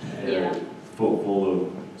 Yeah. Full of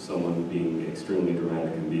someone being extremely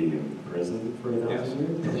dramatic and being in prison for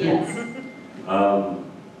 1,000 years? Yes.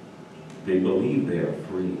 They believe they are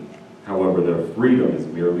free. However, their freedom is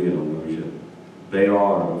merely an illusion. They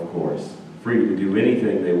are, of course, free to do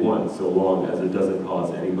anything they want so long as it doesn't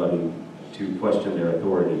cause anybody to question their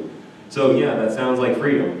authority. So yeah, that sounds like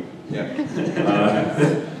freedom. Yeah.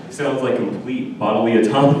 Sounds like complete bodily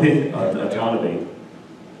autonomy.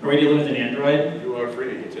 Are we dealing with an android? You are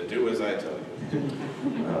free to do as I tell you.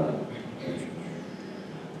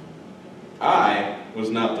 I was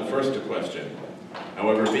not the first to question.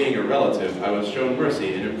 However, being a relative, I was shown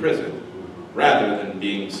mercy and imprisoned, rather than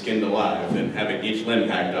being skinned alive and having each limb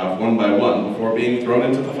hacked off one by one before being thrown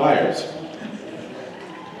into the fires.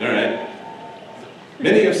 All right.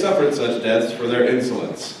 Many have suffered such deaths for their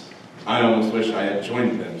insolence. I almost wish I had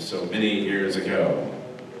joined them so many years ago.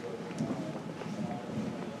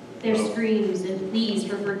 Their screams and pleas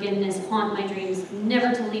for forgiveness haunt my dreams,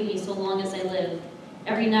 never to leave me so long as I live.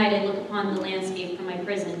 Every night I look upon the landscape from my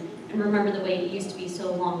prison and remember the way it used to be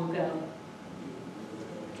so long ago.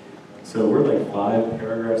 So we're like 5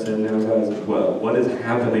 paragraphs in now, guys. What is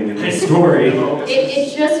happening in this story?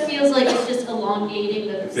 It just feels like it's just elongating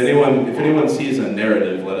the... If anyone sees a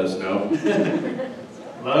narrative, let us know.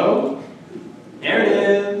 Hello?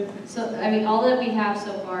 Narrative! So, I mean, all that we have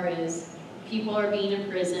so far is people are being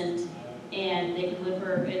imprisoned and they can live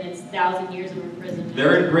for, and it's 1,000 years of imprisonment.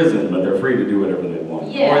 They're in prison, but they're free to do whatever they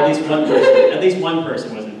want. Yeah. Or at least one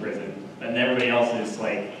person was in prison, and everybody else is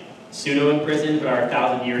like pseudo-imprisoned, but our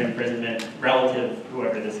 1,000-year imprisonment relative,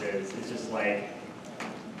 whoever this is, it's just like,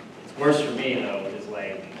 it's worse for me though, because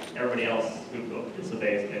like everybody else who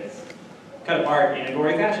disobeys gets cut apart in a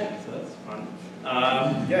gory fashion, so that's fun.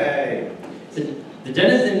 Yay! The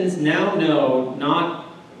denizens now know not,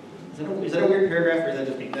 is that a weird paragraph or is that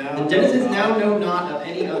just me? No. The denizens now know not of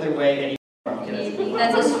any other way any.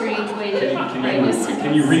 That's a strange way to write this sentence.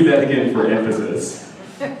 Can you read that again for emphasis?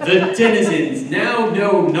 The denizens now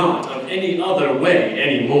know not of any other way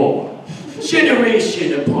anymore.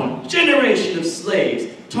 Generation upon generation of slaves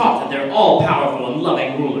taught that they're all-powerful and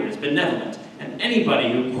loving rulers, benevolent, and anybody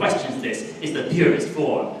who questions this is the purest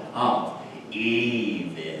form of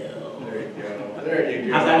evil. There you go. There you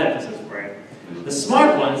go. How's that emphasis for you? The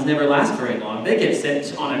smart ones never last very long. They get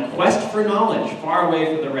sent on a quest for knowledge, far away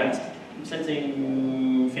from the rest. I'm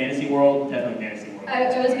sensing fantasy world, definitely fantasy world.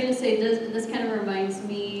 I was going to say, this kind of reminds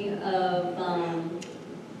me of,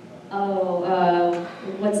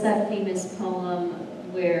 what's that famous poem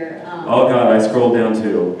where... Oh god, I scrolled down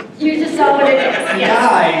too. You just saw what it is. Yes.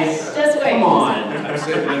 Guys, Just wait. come on. No, it's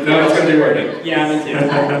going to be working. Yeah, me too.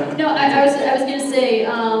 No, I was going to say,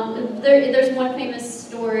 there's one famous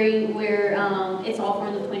story where it's all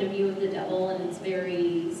from the point of view of the devil, and it's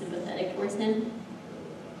very sympathetic towards him.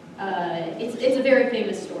 It's a very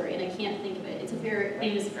famous story, and I can't think of it. It's a very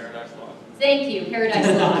famous... Paradise Lost. Thank you, Paradise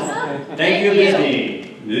Lost. Thank you, Disney.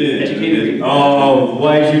 Educated. Oh,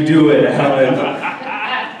 why'd you do it, Alan?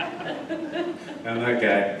 I'm that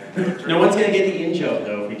guy. No one's gonna get the in-joke,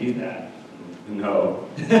 though, if we do that. No.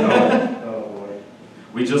 Oh boy.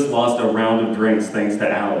 We just lost a round of drinks thanks to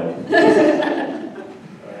Alan. I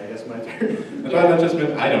guess my turn. I thought that just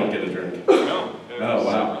meant I don't get a drink. No. Oh,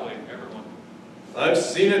 wow. Really, everyone. I've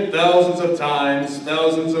seen it thousands of times,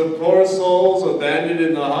 thousands of poor souls abandoned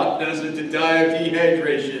in the hot desert to die of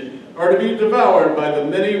dehydration, or to be devoured by the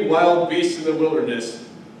many wild beasts in the wilderness.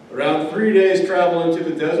 Around 3 days' travel into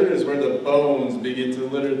the desert is where the bones begin to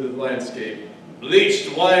litter the landscape, bleached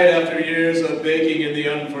white after years of baking in the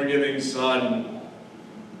unforgiving sun.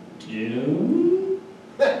 June?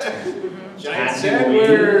 Giant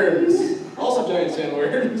sandworms! Also giant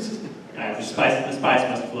sandworms. The spice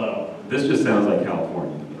must flow. This just sounds like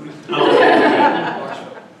California.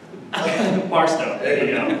 Oh. Barstow. There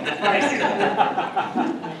you go.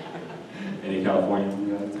 Any Californians,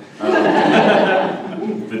 guys?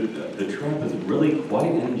 The trap is really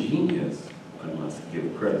quite ingenious. I must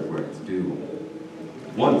give credit where it's due.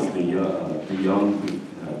 Once the young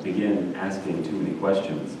begin asking too many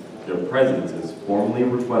questions, their presence is formally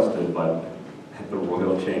requested at the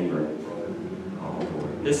royal chamber. Oh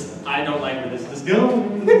boy. This, I don't like where this is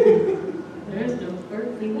going. There's no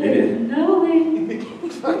earthly way to know it.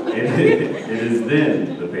 It is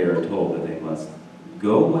then that they are told that they must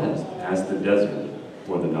go west past the desert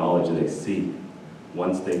for the knowledge they seek.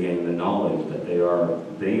 Once they gain the knowledge that they are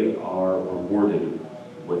rewarded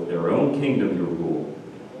with their own kingdom to rule,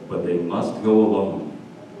 but they must go alone.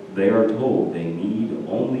 They are told they need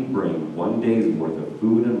only bring 1 day's worth of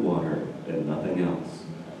food and water and nothing else.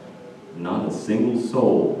 Not a single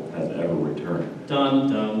soul has ever returned. Dun,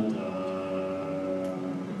 dun,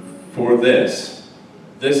 dun. For this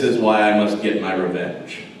is why I must get my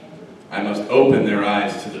revenge. I must open their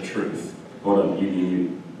eyes to the truth. Hold on,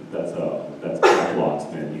 that's cap locks,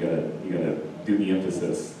 man. You gotta do the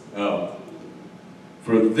emphasis. Oh.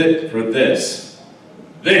 For this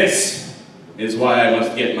is why I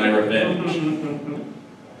must get my revenge.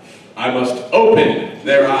 I must open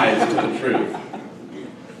their eyes to the truth.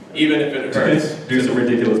 Even if it hurts. Do some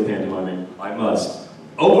ridiculous pantomiming. I must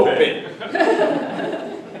open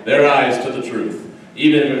their eyes to the truth.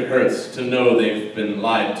 Even if it hurts to know they've been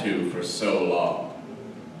lied to for so long.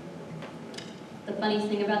 The funny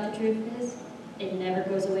thing about the truth is, it never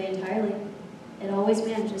goes away entirely. It always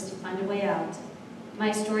manages to find a way out.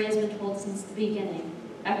 My story has been told since the beginning.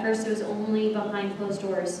 At first it was only behind closed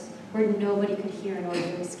doors, where nobody could hear in order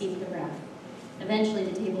to escape the wrath. Eventually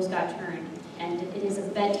the tables got turned, and it is a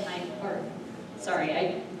bedtime,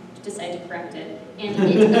 I decided to correct it. And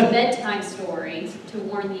it's a bedtime story to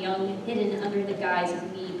warn the young, hidden under the guise of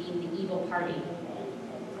me being the evil party.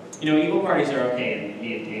 You know, evil parties are okay in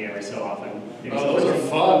D&D every so often. Maybe Oh, those are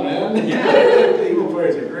fun, man. Yeah. The evil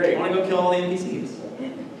parties are great. I want to go kill all the NPCs.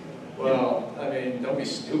 Well, I mean, don't be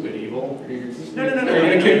stupid, evil. No. Are you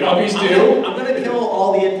gonna kick puppies too? I'm gonna kill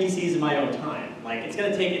all the NPCs in my own time. Like it's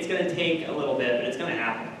gonna take a little bit, but it's gonna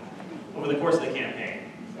happen over the course of the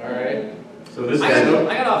campaign. All right. So this I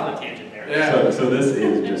got off on a tangent there. Yeah. So this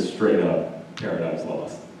is just straight up Paradise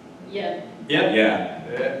Lost. Yeah. Yep.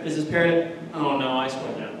 Yeah. This is Paradise. Oh no, I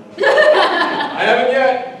scrolled down. I haven't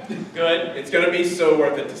yet. Good. It's gonna be so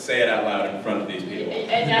worth it to say it out loud in front of these people.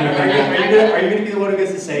 Are you gonna be the one who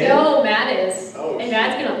gets to say it? No, Matt is. Oh, And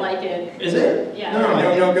Matt's gonna like it. Is it? Yeah. Go.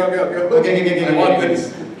 Okay. I want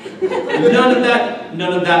this.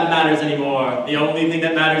 None of that matters anymore. The only thing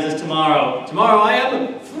that matters is tomorrow. Tomorrow I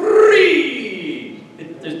am free!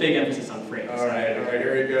 There's big emphasis on free. All right,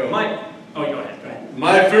 here we go. Go ahead.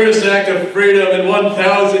 My first act of freedom in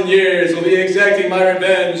 1,000 years will be exacting my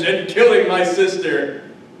revenge and killing my sister.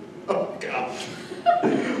 Oh, God.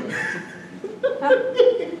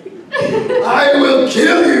 I will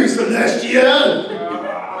kill you, Celestial!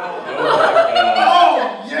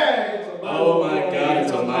 Oh, yeah! Oh, my God,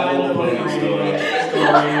 it's a My Little Pony story.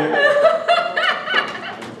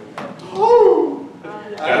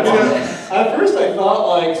 At first I thought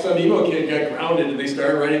like some emo kid got grounded and they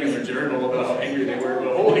started writing in their journal about how angry they were,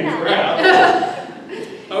 but holy crap.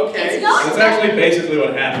 Okay. It's not- That's actually basically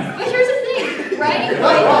what happened. But here's the thing,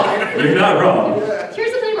 writing-wise, You're not wrong.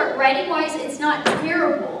 here's the thing, writing-wise, it's not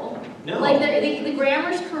terrible. No. Like, the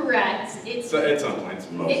grammar's correct. It's on points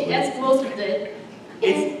mostly. that's most of it.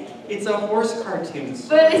 It's a horse cartoon.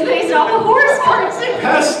 But it's based off a horse cartoon.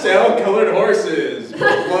 Pastel-colored horses,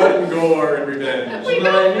 blood and gore and revenge. We My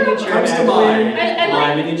go from, miniature Comes to mind.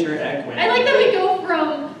 My miniature Equine. I like that we go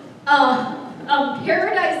from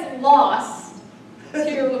Paradise Lost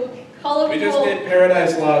to colorful. We just did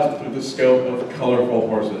Paradise Lost through the scope of colorful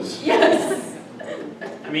horses. Yes.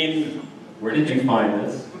 I mean, Where did you find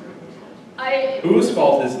this? Whose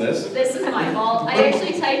fault is this? This is my fault. I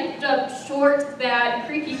actually typed up short, bad,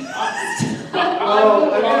 creepy pasta.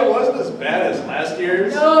 Well, I mean, it wasn't as bad as last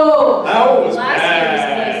year's. No. That was Last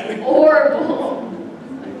bad. year's was horrible.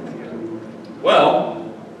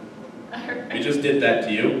 Well, Alright. we just did that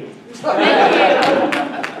to you.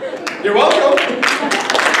 Thank You're welcome.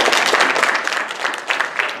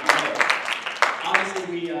 obviously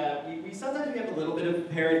we sometimes we have a little bit of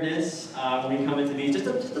preparedness when we come into these, just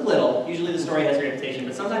a little. Usually the story has a reputation,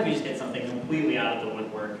 but sometimes we just get something completely out of the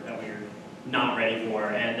woodwork that we're not ready for.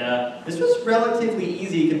 And this was relatively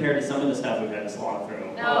easy compared to some of the stuff we've had to slog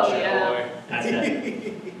through. Oh, yeah. That's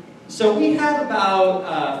it. So we have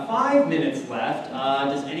about 5 minutes left.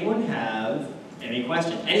 Does anyone have any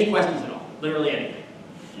questions? Any questions at all? Literally anything.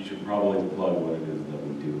 You should probably plug what it is that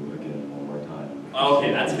we do again one more time.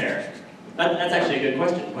 Okay, that's fair. That's actually a good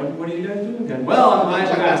question. What do you guys do again? Well, I'm glad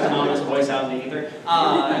you asked anonymous voice out in the ether.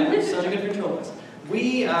 Such a good ventriloquist.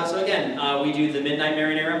 So again, we do the Midnight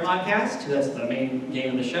Marinara podcast. That's the main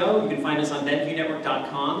game of the show. You can find us on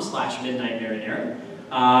benviewnetwork.com/midnightmarinara.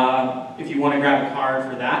 If you want to grab a card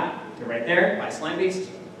for that, they're right there by Slime Beast.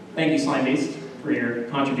 Thank you, Slime Beast, for your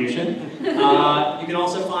contribution. You can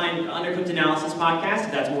also find Undercooked Analysis podcast,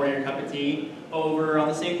 if that's more your cup of tea, over on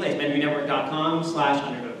the same place,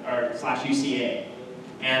 benviewnetwork.com/UCA.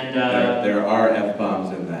 And there are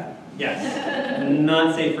F-bombs in that. yes,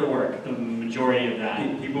 not safe for work, the majority of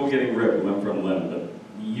that. People getting ripped limb from limb, but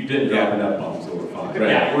you didn't drop an F-bomb, so we're fine. Right.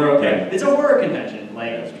 Yeah, we're okay. Right. It's a horror convention,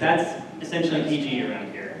 like, that's essentially PG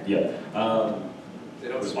around here. Yeah. They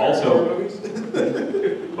don't There's swear also in horror movies?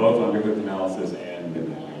 both Undercooked Analysis and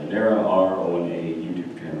Midnight Marinara are on a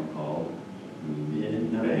YouTube channel called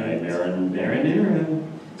Midnight Marinara.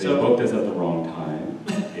 They booked us at the wrong time.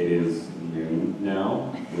 It is noon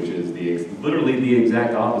now, which is literally the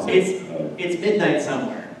exact opposite. It's midnight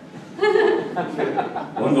somewhere.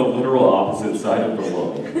 On the literal opposite side of the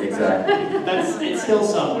world. Exactly. It's still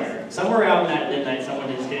somewhere. Somewhere out in that midnight, someone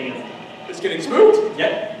is getting It's getting spooked?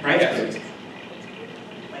 Yep, right? Yes.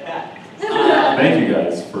 Like that. Thank you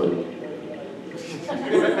guys for.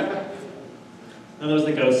 No, those are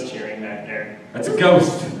the ghosts cheering back there. That's a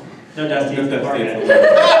ghost. No, Dusty, it's the That's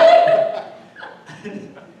barhead.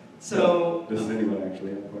 So, Does anyone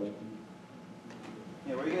actually have a question?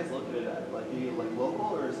 Yeah, where are you guys located at? Like, are you like local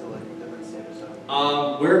or is it like a different state or something?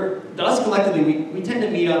 us collectively, we tend to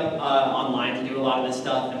meet up online to do a lot of this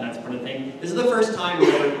stuff, and that's part of the thing. This is the first time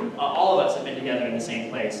all of us have been together in the same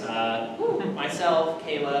place. Myself,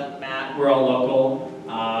 Kayla, Matt, we're all local.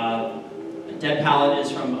 Dead Palette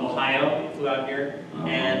is from Ohio, flew out here,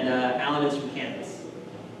 and Alan is from Kansas.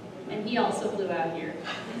 And he also flew out here.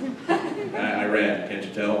 I ran, can't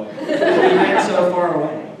you tell? We ran so far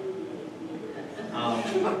away.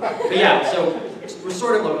 But yeah, so we're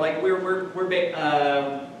sort of local. Like we're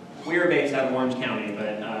based out of Orange County,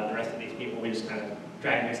 but the rest of these people we just kind of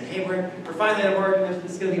dragged and said, hey, we're finally out of Oregon.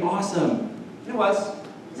 This is gonna be awesome. It was.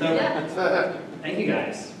 So Yeah. thank you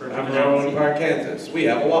guys for I'm coming from out. Rowan Park, Kansas. We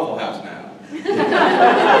have a Waffle House now.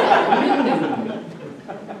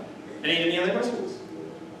 Any other questions?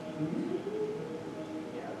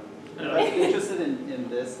 I'm interested in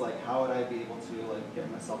this, like how would I be able to like get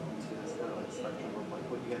myself into this kind of like spectrum of like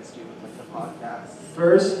what you guys do with like the podcast?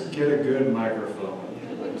 First, get a good microphone.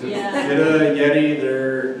 Just Yeah. get a Yeti.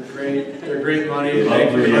 They're great money. Love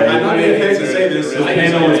Blue Yeti. I'm not being paid to say this. This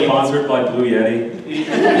panel is sponsored by Blue Yeti.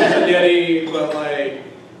 Yeti, but like.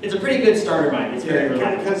 It's a pretty good starter mic. It's very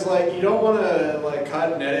reliable. Because like you don't want to like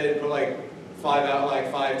cut and edit and put like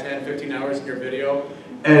 5, 10, 15 hours in your video.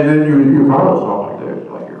 And then you probably sound like this,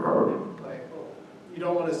 like you're garbage. Like, you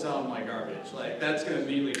don't want to sound like garbage. Like, that's going to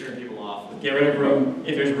immediately turn people off. Get rid of room.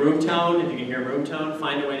 If there's room tone, if you can hear room tone,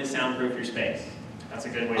 find a way to soundproof your space. That's a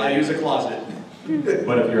good way to I use a closet.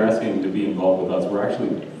 But if you're asking to be involved with us, we're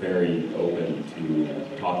actually very open to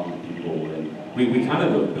talking to people. And we kind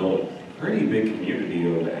of have built a pretty big community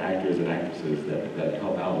of actors and actresses that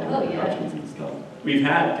help out with the productions and stuff. We've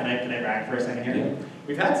had, can I brag for a second here? Yeah.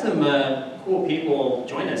 We've had some cool people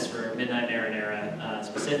join us for Midnight Marinara,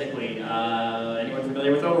 specifically. Anyone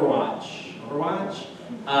familiar with Overwatch?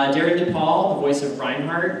 Darren DePaul, the voice of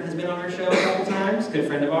Reinhardt, has been on our show a couple times, good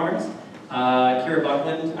friend of ours. Kira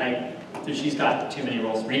Buckland, she's got too many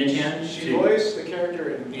roles. Rena Chan. She voiced the character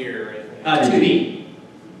in Nier, I think. 2B.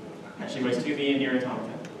 She voiced 2B in Nier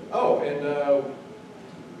Automata. Oh, and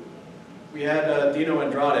we had Dino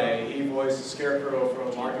Andrade. He voiced the Scarecrow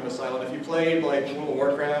from Arkham Asylum. If you played like World of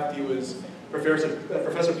Warcraft, he was Professor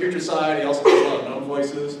Putricide. He also does a lot of gnome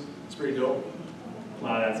voices. It's pretty dope. A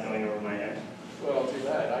lot of that's going over my head. Well, too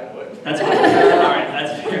bad. I would. That's fine. All right,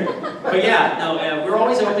 that's fair. But yeah, no, we're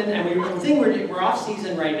always open, and we're off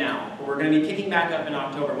season right now. But we're going to be kicking back up in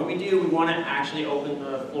October. What we do, we want to actually open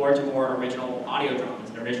the floor to more original audio dramas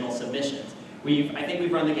and original submissions. I think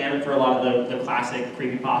we've run the gamut for a lot of the classic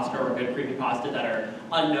creepypasta or good creepypasta that are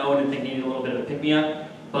unknown and think need a little bit of a pick-me-up.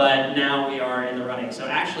 But now we are in the running. So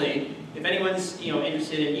actually, if anyone's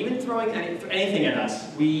interested in even throwing anything at us,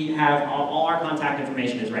 we have all our contact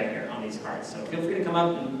information is right here on these cards. So feel free to come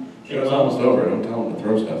up and. Show's almost over. Don't tell them to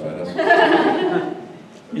throw stuff at us.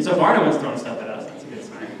 And so far, no one's throwing stuff at us. That's a good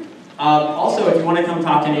sign. Also, if you want to come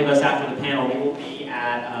talk to any of us after the panel, we will be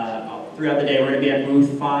at throughout the day. We're going to be at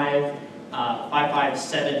booth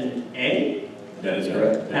 557A. That is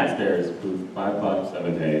correct. That's theirs, booth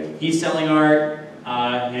 557A. He's selling art.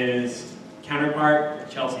 His counterpart,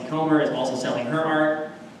 Chelsea Comer, is also selling her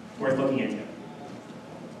art. Worth looking into.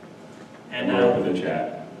 And we're open to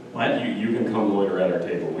chat. What? You can come loiter at our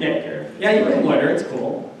table. We don't care. Yeah, you can loiter. It's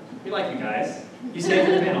cool. We like you guys. You stay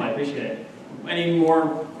for the panel. I appreciate it. Any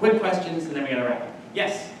more quick questions, and then we gotta wrap.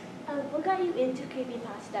 Yes? What got you into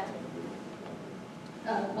creepypasta?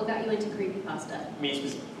 What got you into creepypasta? Me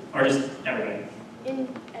specifically, or just everybody? In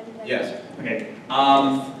everybody. Yes. Okay.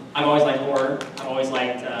 I've always liked horror. I've always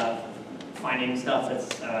liked finding stuff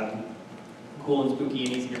that's cool and spooky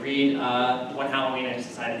and easy to read. One Halloween, I just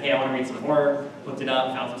decided, hey, I want to read some horror. Looked it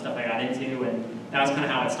up, found some stuff I got into, and that was kind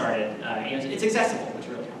of how it started. It's accessible, which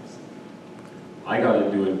really helps. I got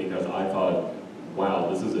into it because I thought, wow,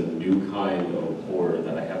 this is a new kind of horror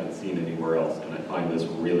that I haven't seen anywhere else, and I find this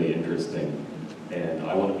really interesting. And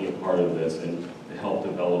I want to be a part of this and help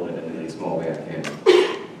develop it in any small way I can.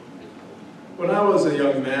 When I was a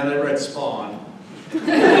young man, I read Spawn.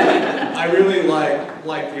 I really like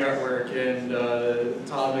the artwork, and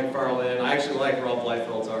Todd McFarlane. I actually like Rob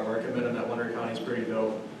Liefeld's artwork. I've been in that Wonder County's pretty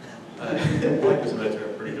dope. I like his events are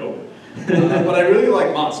pretty dope. But I really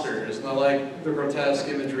like monsters, and I like the grotesque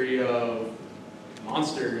imagery of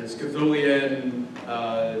monsters, Cthulhian,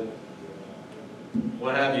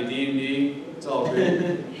 what have you, D&D. It's all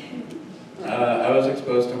good. I was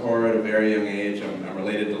exposed to horror at a very young age. I'm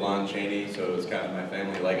related to Lon Chaney, so it's kind of my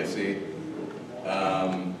family legacy.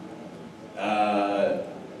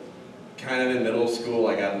 Kind of in middle school,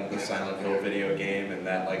 I got into the Silent Hill video game, and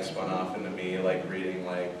that like spun off into me like reading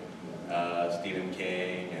like Stephen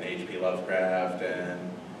King and H.P. Lovecraft, and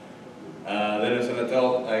then as an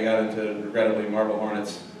adult, I got into regrettably Marble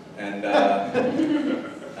Hornets, and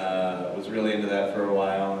was really into that for a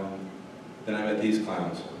while, and then I met these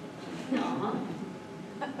clowns.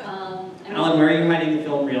 Alan, where are you hiding the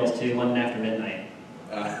film reels to London After Midnight?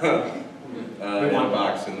 In a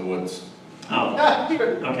box in the woods. Oh,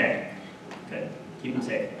 okay. Good. Keep them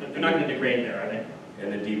safe. They're not going to degrade there, are they?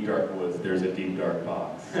 In the deep dark woods, there's a deep dark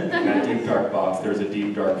box. In that deep dark box, there's a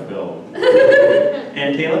deep dark film.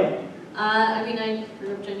 And Taylor? I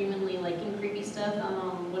grew up genuinely liking creepy stuff.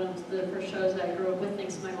 One of the first shows that I grew up with,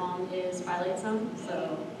 thanks to my mom, is Twilight Zone,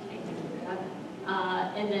 so thank you for that.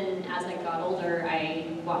 And then as I got older, I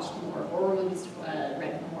watched more horror movies,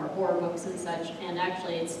 read more horror books and such, and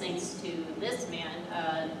actually it's thanks to this man,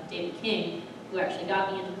 David King, who actually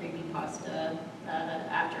got me into creepypasta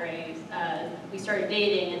after we started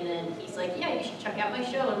dating, and then he's like, yeah, you should check out my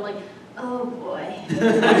show, and I'm like, oh boy.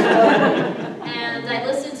 And I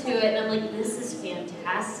listened to it, and I'm like, this is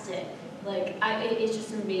fantastic. Like, it's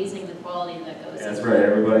just amazing the quality that goes. That's right,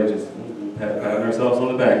 everybody just patting ourselves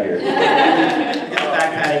on the back here.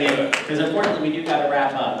 Back patting it, because unfortunately we do got to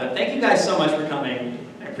wrap up. But thank you guys so much for coming.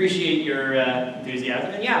 I appreciate your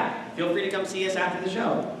enthusiasm, and yeah, feel free to come see us after the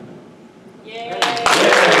show. Yay!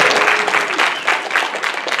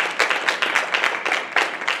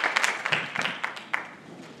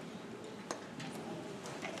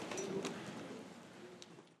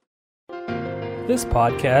 This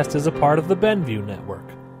podcast is a part of the Benview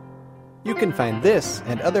Network. You can find this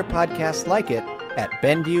and other podcasts like it at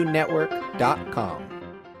BenviewNetwork.com.